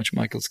very much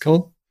Michael's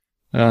call.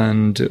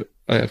 And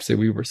I have to say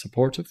we were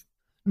supportive.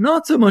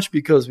 Not so much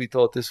because we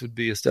thought this would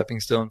be a stepping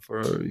stone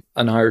for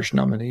an Irish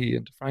nominee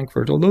into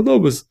Frankfurt, although that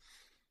was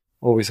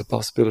always a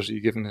possibility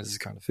given his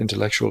kind of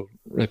intellectual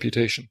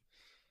reputation.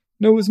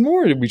 No, it was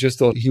more we just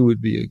thought he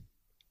would be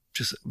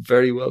just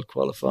very well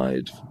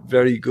qualified,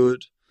 very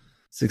good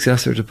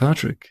successor to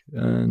Patrick.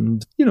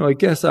 And, I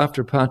guess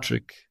after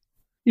Patrick,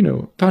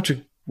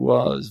 Patrick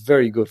was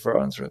very good for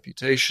Ireland's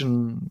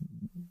reputation,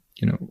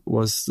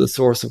 was the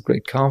source of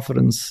great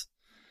confidence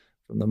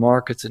from the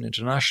markets and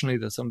internationally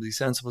that somebody's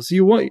sensible. So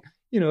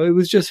it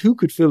was just who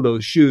could fill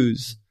those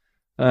shoes.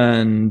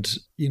 And,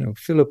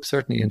 Philip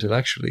certainly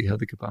intellectually had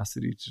the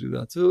capacity to do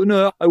that. So,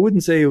 no, I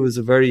wouldn't say it was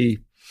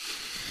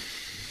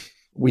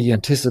we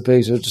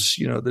anticipated,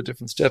 the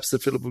different steps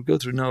that Philip would go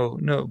through.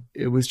 No,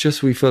 it was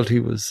just we felt he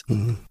was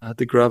had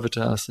the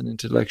gravitas and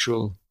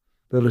intellectual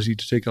ability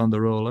to take on the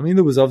role.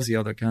 There was obviously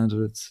other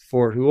candidates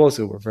for it who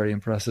also were very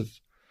impressive.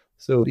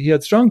 So he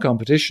had strong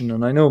competition,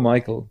 and I know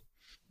Michael,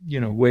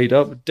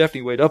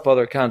 definitely weighed up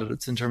other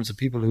candidates in terms of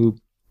people who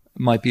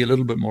might be a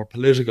little bit more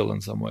political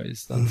in some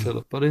ways than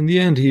Philip. But in the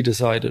end, he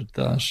decided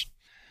that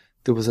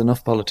there was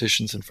enough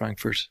politicians in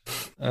Frankfurt,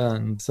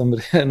 and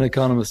an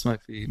economist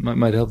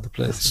might help the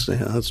place.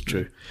 That's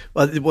true.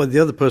 Well, the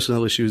other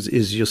personnel issue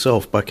is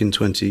yourself back in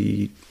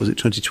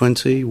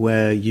 2020,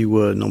 where you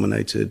were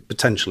nominated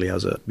potentially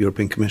as a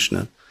European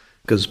Commissioner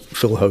because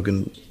Phil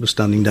Hogan was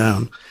standing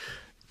down.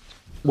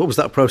 What was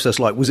that process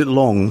like? Was it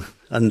long?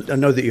 And I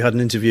know that you had an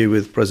interview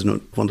with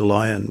President von der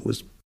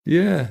Leyen.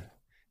 Yeah.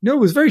 No, it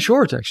was very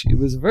short, actually. It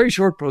was a very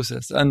short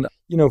process. And,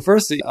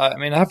 firstly, I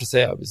have to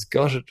say I was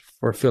gutted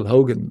for Phil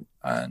Hogan,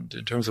 and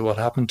in terms of what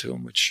happened to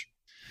him, which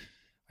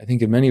I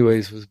think in many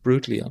ways was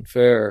brutally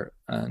unfair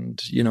and,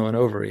 an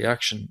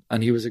overreaction.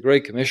 And he was a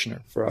great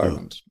commissioner for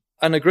Ireland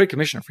and a great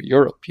commissioner for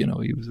Europe. He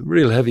was a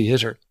real heavy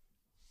hitter.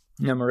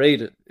 Now,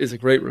 Mairead is a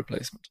great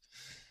replacement,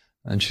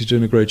 and she's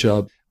doing a great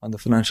job on the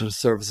financial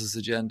services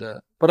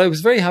agenda. But I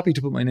was very happy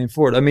to put my name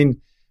forward.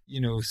 When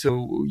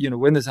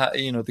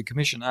the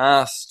Commission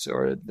asked,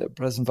 or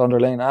President von der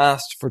Leyen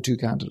asked for two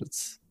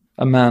candidates,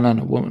 a man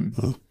and a woman.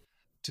 Huh?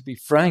 To be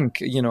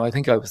frank, I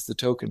think I was the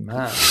token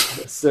man.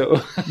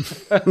 So,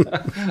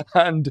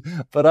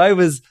 but I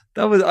was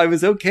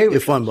okay with.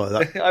 You're fine by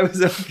that. I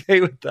was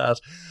okay with that,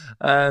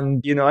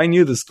 and I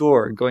knew the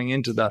score going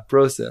into that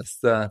process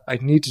that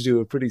I'd need to do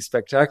a pretty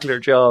spectacular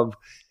job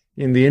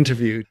in the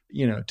interview,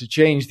 to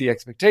change the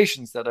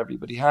expectations that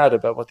everybody had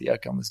about what the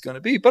outcome was going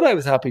to be. But I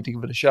was happy to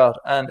give it a shot,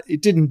 and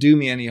it didn't do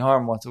me any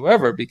harm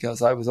whatsoever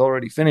because I was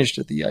already finished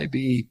at the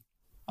IB.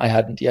 I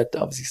hadn't yet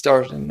obviously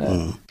started in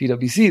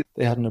PwC.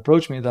 They hadn't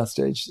approached me at that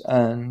stage,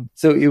 and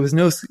so it was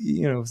no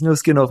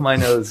skin off my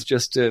nose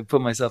just to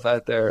put myself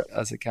out there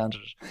as a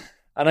candidate.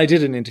 And I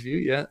did an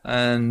interview,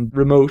 and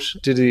remote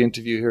did the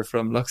interview here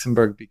from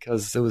Luxembourg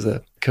because there was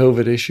a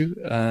COVID issue,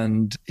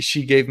 and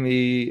she gave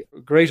me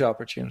a great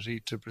opportunity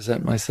to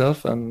present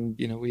myself. And,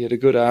 we had a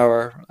good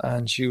hour,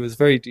 and she was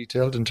very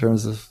detailed in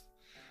terms of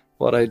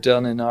what I'd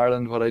done in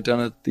Ireland, what I'd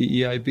done at the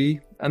EIB.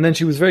 And then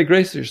she was very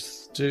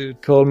gracious to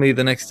call me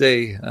the next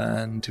day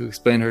and to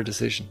explain her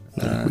decision.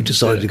 We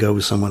decided to go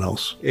with someone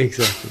else.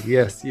 Exactly.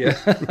 Yes. Yeah.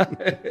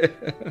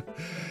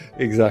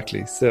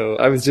 Exactly. So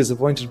I was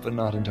disappointed, but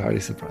not entirely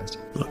surprised.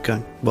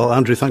 Okay. Well,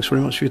 Andrew, thanks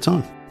very much for your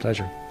time.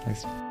 Pleasure.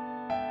 Thanks.